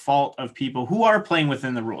necessarily the fault of people who are playing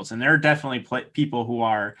within the rules. And there are definitely people who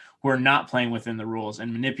are not playing within the rules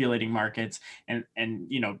and manipulating markets and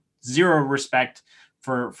zero respect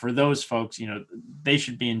for those folks. They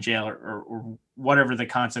should be in jail or whatever the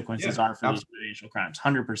consequences are for these financial crimes,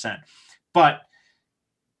 100%. But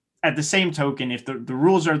at the same token, if the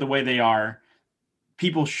rules are the way they are,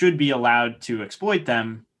 people should be allowed to exploit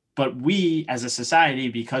them. But we as a society,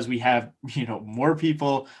 because we have, more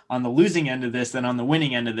people on the losing end of this than on the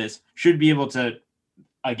winning end of this, should be able to,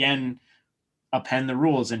 again, append the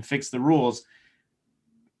rules and fix the rules.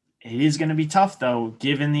 It is going to be tough, though,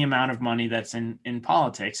 given the amount of money that's in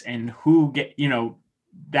politics and who get,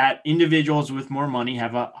 that individuals with more money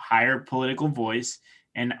have a higher political voice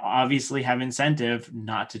and obviously have incentive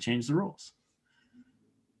not to change the rules.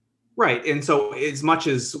 Right. And so as much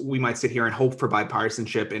as we might sit here and hope for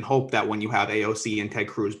bipartisanship and hope that when you have AOC and Ted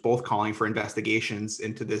Cruz both calling for investigations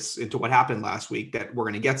into what happened last week, that we're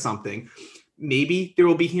going to get something, maybe there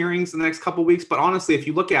will be hearings in the next couple of weeks. But honestly, if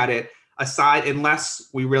you look at it, unless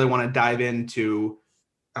we really want to dive into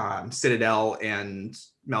Citadel and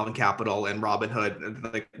Melvin Capital and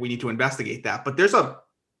Robinhood, like we need to investigate that. But there's a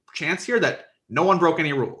chance here that no one broke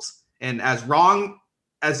any rules. And as wrong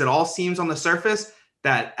as it all seems on the surface,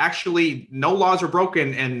 that actually no laws are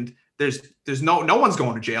broken and there's no one's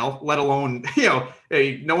going to jail, let alone,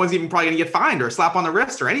 no one's even probably going to get fined or a slap on the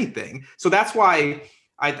wrist or anything. So that's why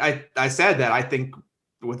I said that I think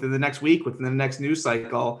within the next week, within the next news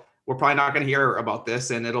cycle, we're probably not going to hear about this.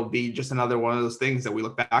 And it'll be just another one of those things that we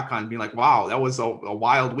look back on and be like, wow, that was a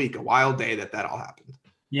wild week, a wild day that all happened.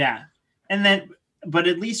 Yeah. And then, but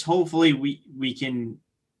at least hopefully we can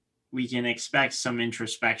expect some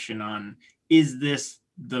introspection on, is this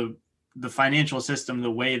the financial system,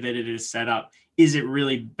 the way that it is set up, is it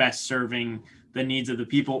really best serving the needs of the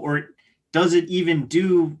people? Or does it even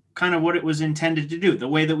do kind of what it was intended to do? The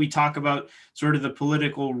way that we talk about sort of the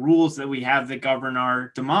political rules that we have that govern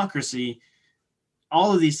our democracy,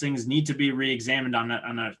 all of these things need to be re-examined on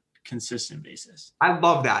a consistent basis. I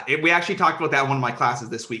love that. We actually talked about that in one of my classes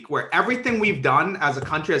this week, where everything we've done as a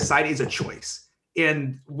country, as a society, is a choice.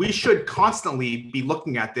 And we should constantly be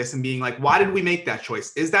looking at this and being like, why did we make that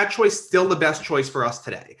choice? Is that choice still the best choice for us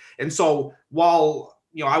today? And so while,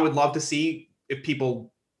 I would love to see if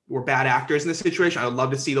people were bad actors in this situation, I would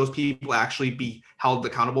love to see those people actually be held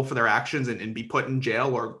accountable for their actions and be put in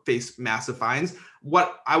jail or face massive fines.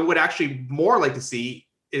 What I would actually more like to see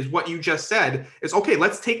is what you just said is, okay,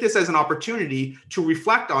 let's take this as an opportunity to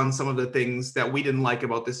reflect on some of the things that we didn't like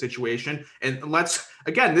about this situation. And let's,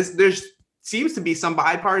 again, there's seems to be some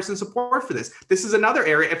bipartisan support for this. This is another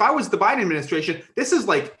area. If I was the Biden administration, this is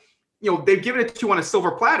like, they've given it to you on a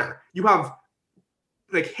silver platter. You have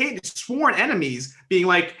like sworn enemies being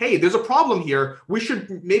like, hey, there's a problem here. We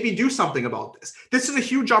should maybe do something about this. This is a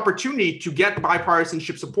huge opportunity to get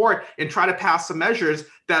bipartisanship support and try to pass some measures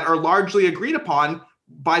that are largely agreed upon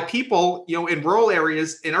by people, in rural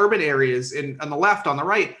areas, in urban areas, on the left, on the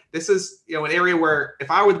right. This is, an area where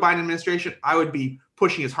if I were the Biden administration, I would be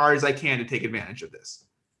pushing as hard as I can to take advantage of this.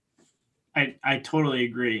 I totally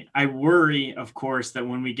agree. I worry, of course, that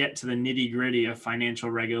when we get to the nitty gritty of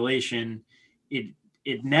financial regulation,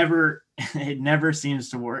 it never seems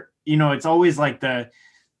to work. It's always like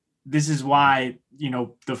this is why,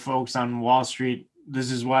 the folks on Wall Street,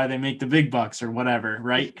 this is why they make the big bucks or whatever,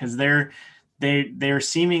 right? Because they're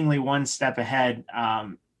seemingly one step ahead.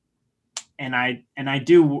 And I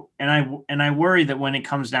worry that when it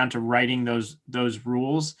comes down to writing those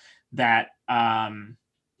rules, that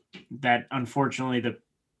that unfortunately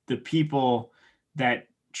the people that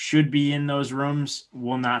should be in those rooms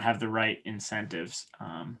will not have the right incentives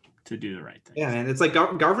to do the right thing. Yeah, and it's like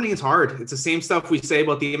governing is hard. It's the same stuff we say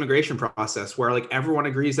about the immigration process, where like everyone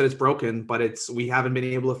agrees that it's broken, but we haven't been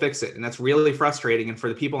able to fix it, and that's really frustrating. And for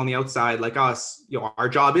the people on the outside, like us, our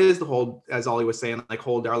job is to hold, as Ollie was saying, like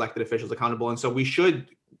hold our elected officials accountable, and so we should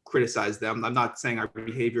criticize them. I'm not saying our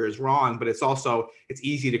behavior is wrong, but it's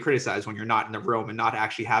easy to criticize when you're not in the room and not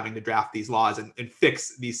actually having to draft these laws and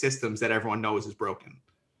fix these systems that everyone knows is broken.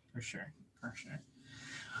 For sure.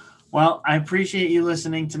 Well, I appreciate you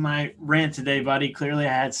listening to my rant today, buddy. Clearly,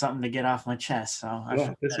 I had something to get off my chest. So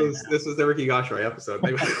this was the Ricky Goshroy episode.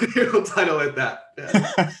 Maybe we'll title it that.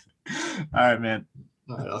 Yeah. All right, man.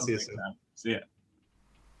 All right, I'll see you soon. See ya.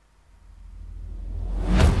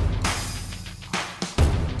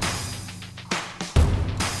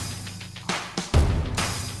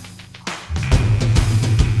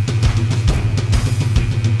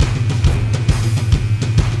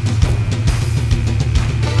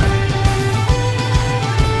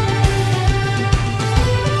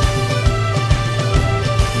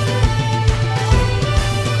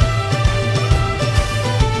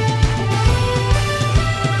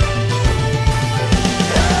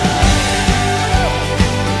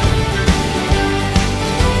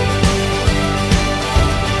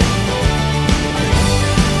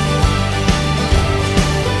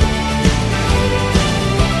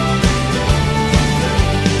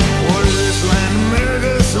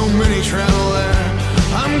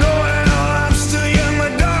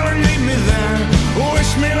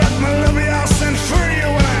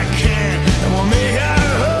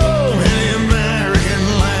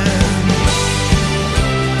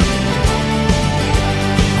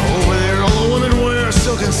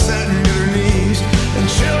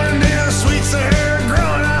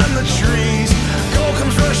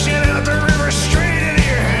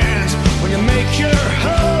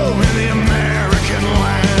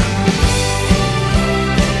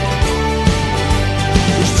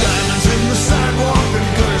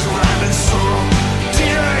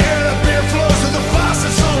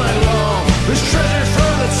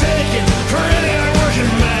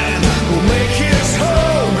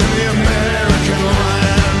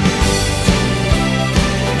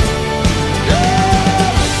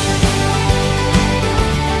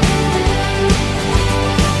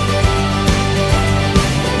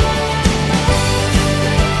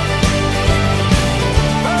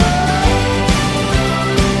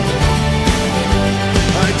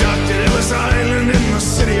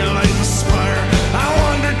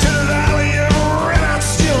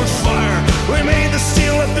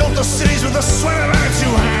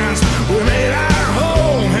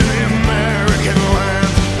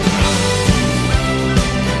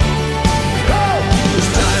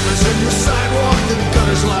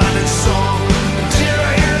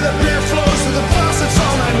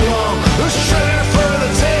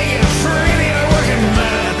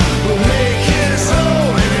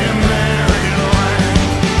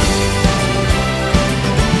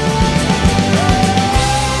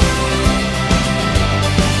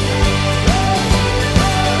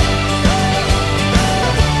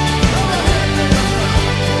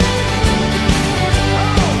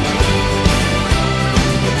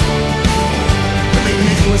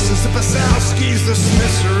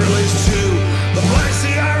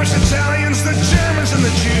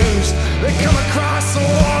 They come across the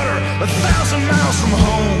water 1,000 miles from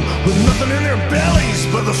home with nothing in their bellies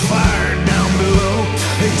but the fire down below.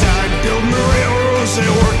 They died building the railroads, they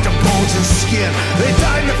worked the bones and skin. They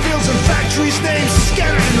died in the fields and factories, names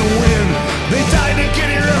scattered in the wind. They died to get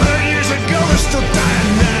here 100 years ago, they're still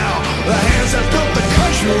dying now. The hands that built the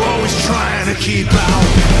country were always trying to keep out.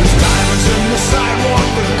 There's diamonds in the sidewalk,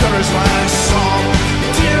 the gutters line song.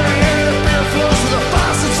 Deer in the beer flows with the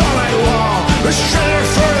faucets all night long. There's